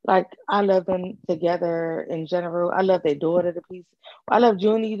 Like, I love them together in general. I love their daughter to pieces. I love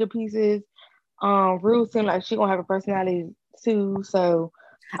Junie to pieces. Rue seemed like she gonna have a personality too. So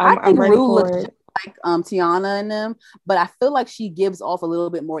I'm ready for it. Like Tiana and them, but I feel like she gives off a little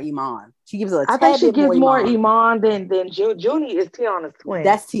bit more Iman. She gives I think she gives more Iman than Junie is Tiana's twin.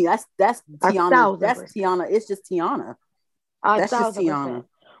 That's Tiana. That's Tiana. It's just Tiana. That's just Tiana.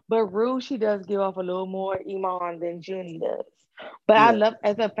 But Rue, she does give off a little more Iman than Junie does. But I love,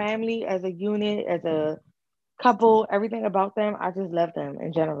 as a family, as a unit, as a couple, everything about them, I just love them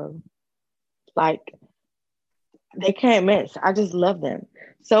in general. Like, they can't miss. I just love them.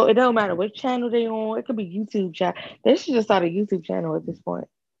 So it don't matter which channel they on. It could be YouTube channel. They should just start a YouTube channel at this point.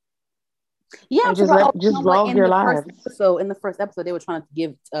 Yeah, just vlog their lives. So in the first episode, they were trying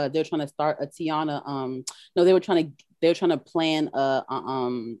to start a Tiana. No, they were trying to plan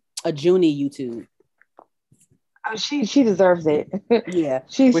a Junie YouTube. She deserves it. Yeah,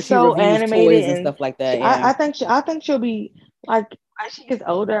 she's so animated and stuff like that. Yeah. I think she'll be like, as she gets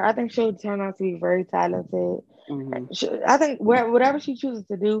older, I think she'll turn out to be very talented. Mm-hmm. I think whatever she chooses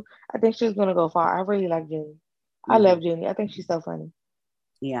to do, I think she's gonna go far. I really like Jenny. I Mm-hmm. love Jenny. I think she's so funny.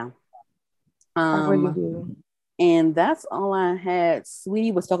 Yeah. I really Um, do. and that's all I had.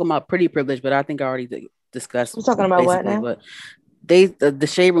 Sweetie was talking about pretty privilege, but I think I already discussed We're talking about what basically. now? But the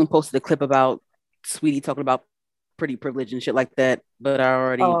Shade Room posted a clip about Sweetie talking about pretty privilege and shit like that. But I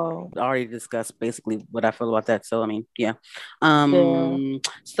Oh, already discussed basically what I feel about that. So I mean, yeah. yeah.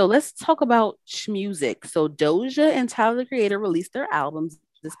 So let's talk about music. So Doja and Tyler the Creator released their albums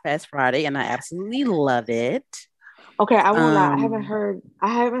this past Friday, and I absolutely love it. Okay, I won't lie. Um, I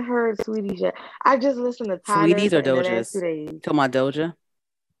haven't heard Sweeties yet. I just listened to Sweeties Tyler's or in the last Doja's? 2 days. Talking about Doja.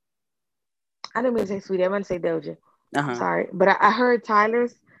 I didn't mean to say Sweetie. I meant to say Doja. Uh I'm huh. sorry, but I heard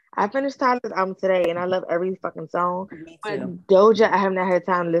Tyler's. I finished Tyler's album today, and I love every fucking song. Me too. But Doja, I have not had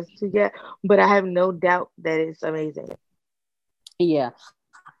time to listen to yet. But I have no doubt that it's amazing. Yeah.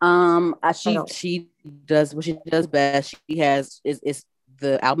 I don't. She does what she does best. She has is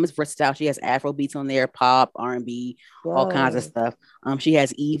the album is versatile. She has Afro beats on there, pop, R&B, all kinds of Yeah, stuff. She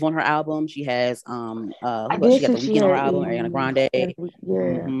has Eve on her album. She has I who else? did She got see The she Weeknd on her had album, Ariana Eve. Grande.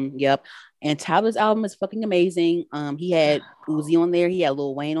 Yeah. Yep. And Tyler's album is fucking amazing. He had Uzi on there. He had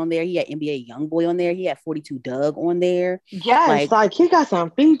Lil Wayne on there. He had NBA YoungBoy on there. He had 42 Doug on there. Yes, Like, like he got some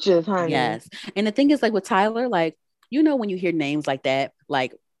features, honey. yes. And the thing is, like with Tyler, like when you hear names like that,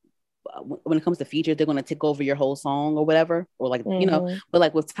 like when it comes to features, they're going to take over your whole song or whatever, or like Hmm. But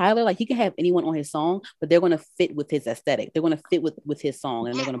like with Tyler, like he can have anyone on his song, but they're going to fit with his aesthetic. They're going to fit with his song,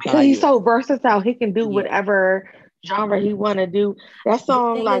 and they're going to Because buy he's you it. so versatile, he can do Yeah. whatever genre he want to do. That The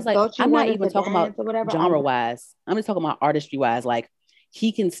song, thing is, like like, "Don't You I'm not Want Us even to talking about Dance" or whatever. I genre love. wise. I'm just talking about artistry wise. Like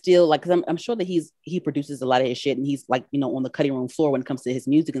he can still like, because I'm sure that he produces a lot of his shit, and he's like on the cutting room floor when it comes to his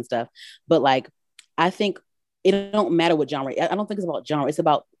music and stuff. But like, I think it don't matter what genre. I don't think it's about genre. It's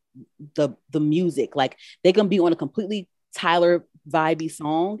about the music. Like they can be on a completely Tyler vibey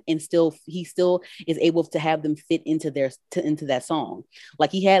song, and he still is able to have them fit into into that song.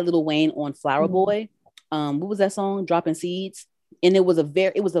 Like he had Lil Wayne on Flower Mhm. Boy. What was that song? Dropping Seeds. And it was a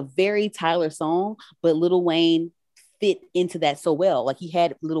very Tyler song, but Lil Wayne fit into that so well. Like he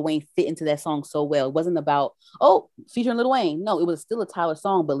had Lil Wayne fit into that song so well. It wasn't about featuring Lil Wayne. No, it was still a Tyler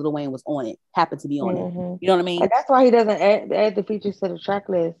song, but Lil Wayne was on it, happened to be on it. Hmm. You know what I And mean? that's why he doesn't add the features to the track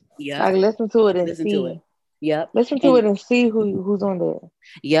list. Yep. Like listen to it and Listen to it. see. Yep. Listen to And it and see who's on there.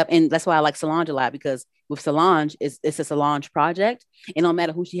 yep. And that's why I like Solange a lot, because with Solange, it's a Solange project. And no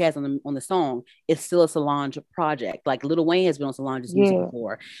matter who she has on the song, it's still a Solange project. Like Lil Wayne has been on Solange's music Yeah,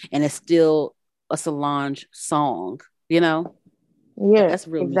 before, and it's still a Solange song. You know, yeah, that's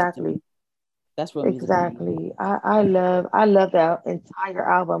real music to me. exactly. That's real music to me. Exactly. I love that entire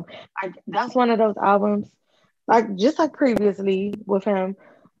album. That's one of those albums, like just like previously with him,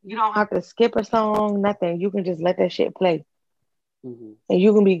 you don't have to skip a song, nothing. You can just let that shit play. Mm-hmm. And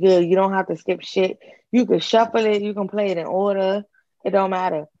you can be good. You don't have to skip shit. You can shuffle it, you can play it in order. It don't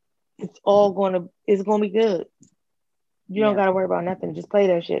matter. It's gonna be good. You don't Yeah. gotta worry about nothing. Just play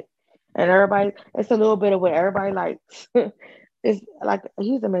that shit. And everybody, it's a little bit of what everybody likes. It's like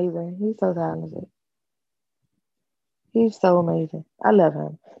he's amazing. He's so talented. He's so amazing. I love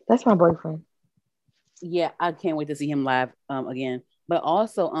him. That's my boyfriend. Yeah, I can't wait to see him live again. But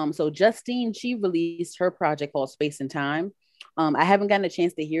also, so Justine, she released her project called Space and Time. I haven't gotten a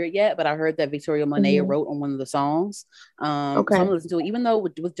chance to hear it yet, but I heard that Victoria Monet Hmm. wrote on one of the songs. So I'm Okay. gonna listen to it. Even though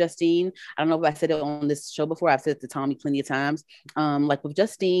with Justine, I don't know if I said it on this show before. I've said it to Tommy plenty of times. Like with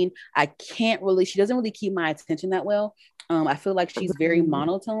Justine, she doesn't really keep my attention that well. I feel like she's very Agreed.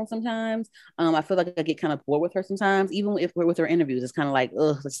 monotone sometimes. I feel like I get kind of bored with her sometimes, even if we're with her interviews. It's kind of like,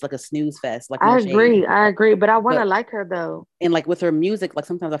 ugh, it's like a snooze fest, like I no shade. agree. I agree. But I want to But like her though. and like with her music, like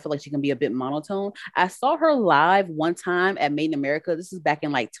sometimes I feel like she can be a bit monotone. I saw her live one time at Made in America. This is back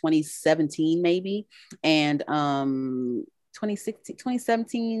in like 2017, maybe, and 2016,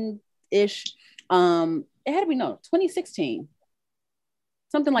 2017-ish. It had to be, no, 2016,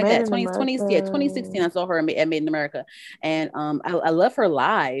 something like Made that. in 2020, yeah, 2016. America. I saw her at Made in America, and I love her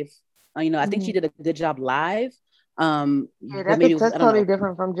live. I think she Mhm. did a good job live. Yeah, But maybe it was, that's I don't totally know.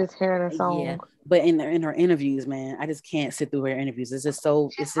 different from just hearing a Yeah, song. but in her interviews, man, I just can't sit through her interviews. She's it's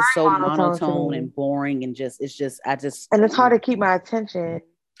just very so monotone to monotone me. and boring, and just it's just I just And it's hard to keep my attention.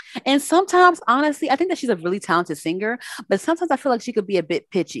 and sometimes, honestly, I think that she's a really talented singer, but sometimes I feel like she could be a bit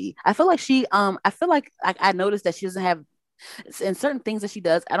pitchy. I feel like I feel like I noticed that she doesn't have in certain things that she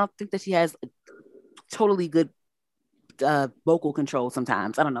does. I don't think that she has totally good vocal control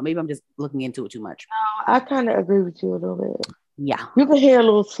sometimes. I don't know. Maybe I'm just looking into it too much. I kind of agree with you a little bit. Yeah. You can hear a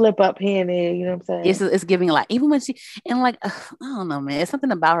little slip up here and there, you know what I'm saying? It's giving a lot. Even when she, and like, I don't know, man. It's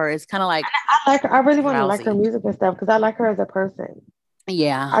something about her. It's kind of like, I like her. I really want to like her music and stuff because I like her as a person.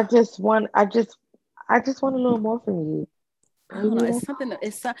 Yeah. I just want a little more from you. I don't know. It's something.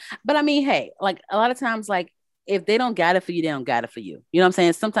 But I mean, hey, like a lot of times, like if they don't got it for you, they don't got it for you. You know what I'm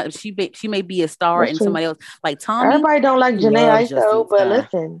saying? Sometimes she may be a star and somebody else, like Tommy. Everybody don't like Jhené Aiko, but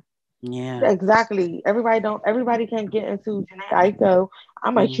listen. Yeah, exactly. Everybody can't get into Jhené Aiko.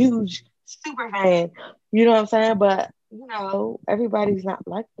 I'm a huge super fan. You know what I'm saying? But you know, everybody's not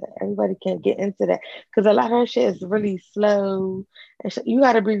like that. Everybody can't get into that because a lot of her shit is really slow, and you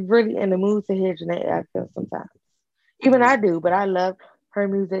got to be really in the mood to hear Jhené Aiko sometimes. Even I do, but I love her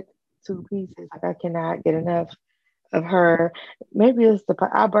music to pieces. Like I cannot get enough of her. Maybe it's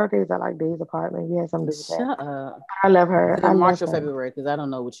our birthdays are like days apart. Maybe it has something to do with that. Shut up. I love her. Is it March or February? Because I don't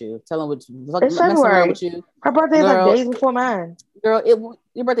know what you. Tell them what you. It's February. With you. Her birthday is like days before mine. Girl,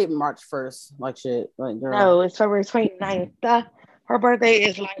 your birthday is March 1st. Like shit. Like girl. No, it's February 29th. Her birthday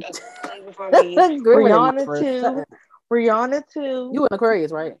is like a day before me. Rihanna too. You in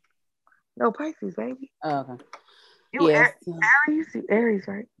Aquarius, right? No, Pisces, baby. Oh, okay. You Aries,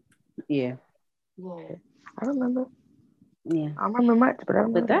 right? Yeah. Yeah. I remember. Yeah. I don't remember much, but I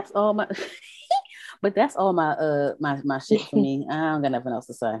remember. But that's all my but that's all my my shit for me. I don't got nothing else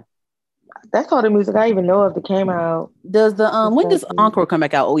to say. That's all the music I even know of that came out. Does the when does Encore come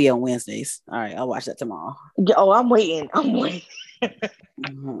back out? Oh yeah, on Wednesdays. All right, I'll watch that tomorrow. Yeah, I'm waiting. I'm waiting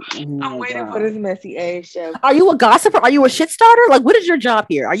for this messy ass show. Are you a gossiper? Are you a shit starter? Like, what is your job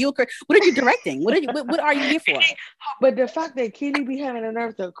here? What are you directing? What are you here for? But the fact that Keely be having the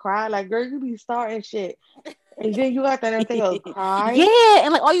nerve to cry, like, girl, you be starting shit, and then you got that nerve to cry. Yeah,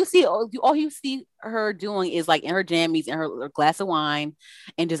 and like all you see her doing is like in her jammies and her glass of wine,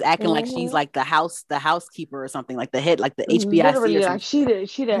 and just acting like she's like the housekeeper or something, like the head, like the HBIC. Literally, like she the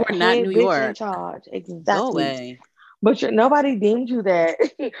head not New York in charge. Exactly. No way. But nobody deemed you that.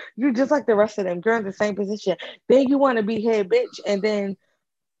 You're just like the rest of them. You're in the same position. Then you want to be head bitch, and then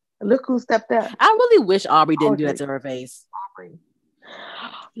look who stepped up. I really wish Aubrey didn't do that to her face. Aubrey.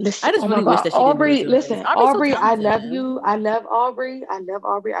 Listen, I just really wish that she Aubrey, didn't do that to her face. Aubrey, I love you. I love Aubrey. I love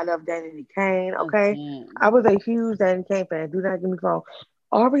Aubrey. I love Danny Kane. Okay. I was a huge Danny Kane fan. Do not get me wrong.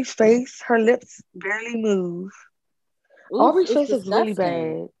 Aubrey's face, her lips barely move. Aubrey's face is really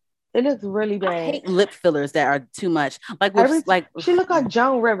bad. It looks really bad. I hate lip fillers that are too much. She look like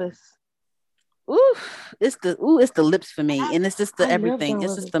Joan Rivers. It's the lips for me, and it's just the everything.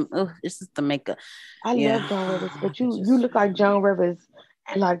 It's just the makeup. I love Joan Rivers, but you look like Joan Rivers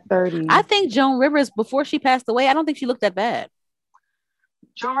at like 30. I think Joan Rivers, before she passed away, I don't think she looked that bad.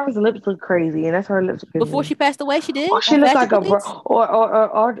 Joan Rivers' lips look crazy, and that's her lips. Before she passed away, she did. Or she looked like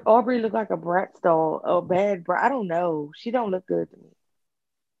or Aubrey looked like a Bratz doll, a bad Brat. I don't know. She don't look good to me.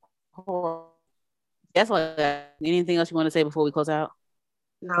 That's all. Anything else you want to say before we close out?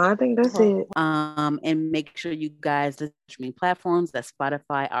 No, I think that's it. And make sure you guys listen to streaming platforms. That's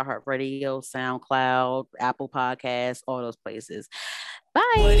Spotify, iHeartRadio, SoundCloud, Apple Podcasts, all those places. Bye.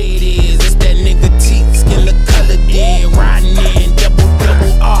 What it is, it's that nigga T, skin the color, dead, riding in, double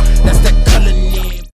R. That's that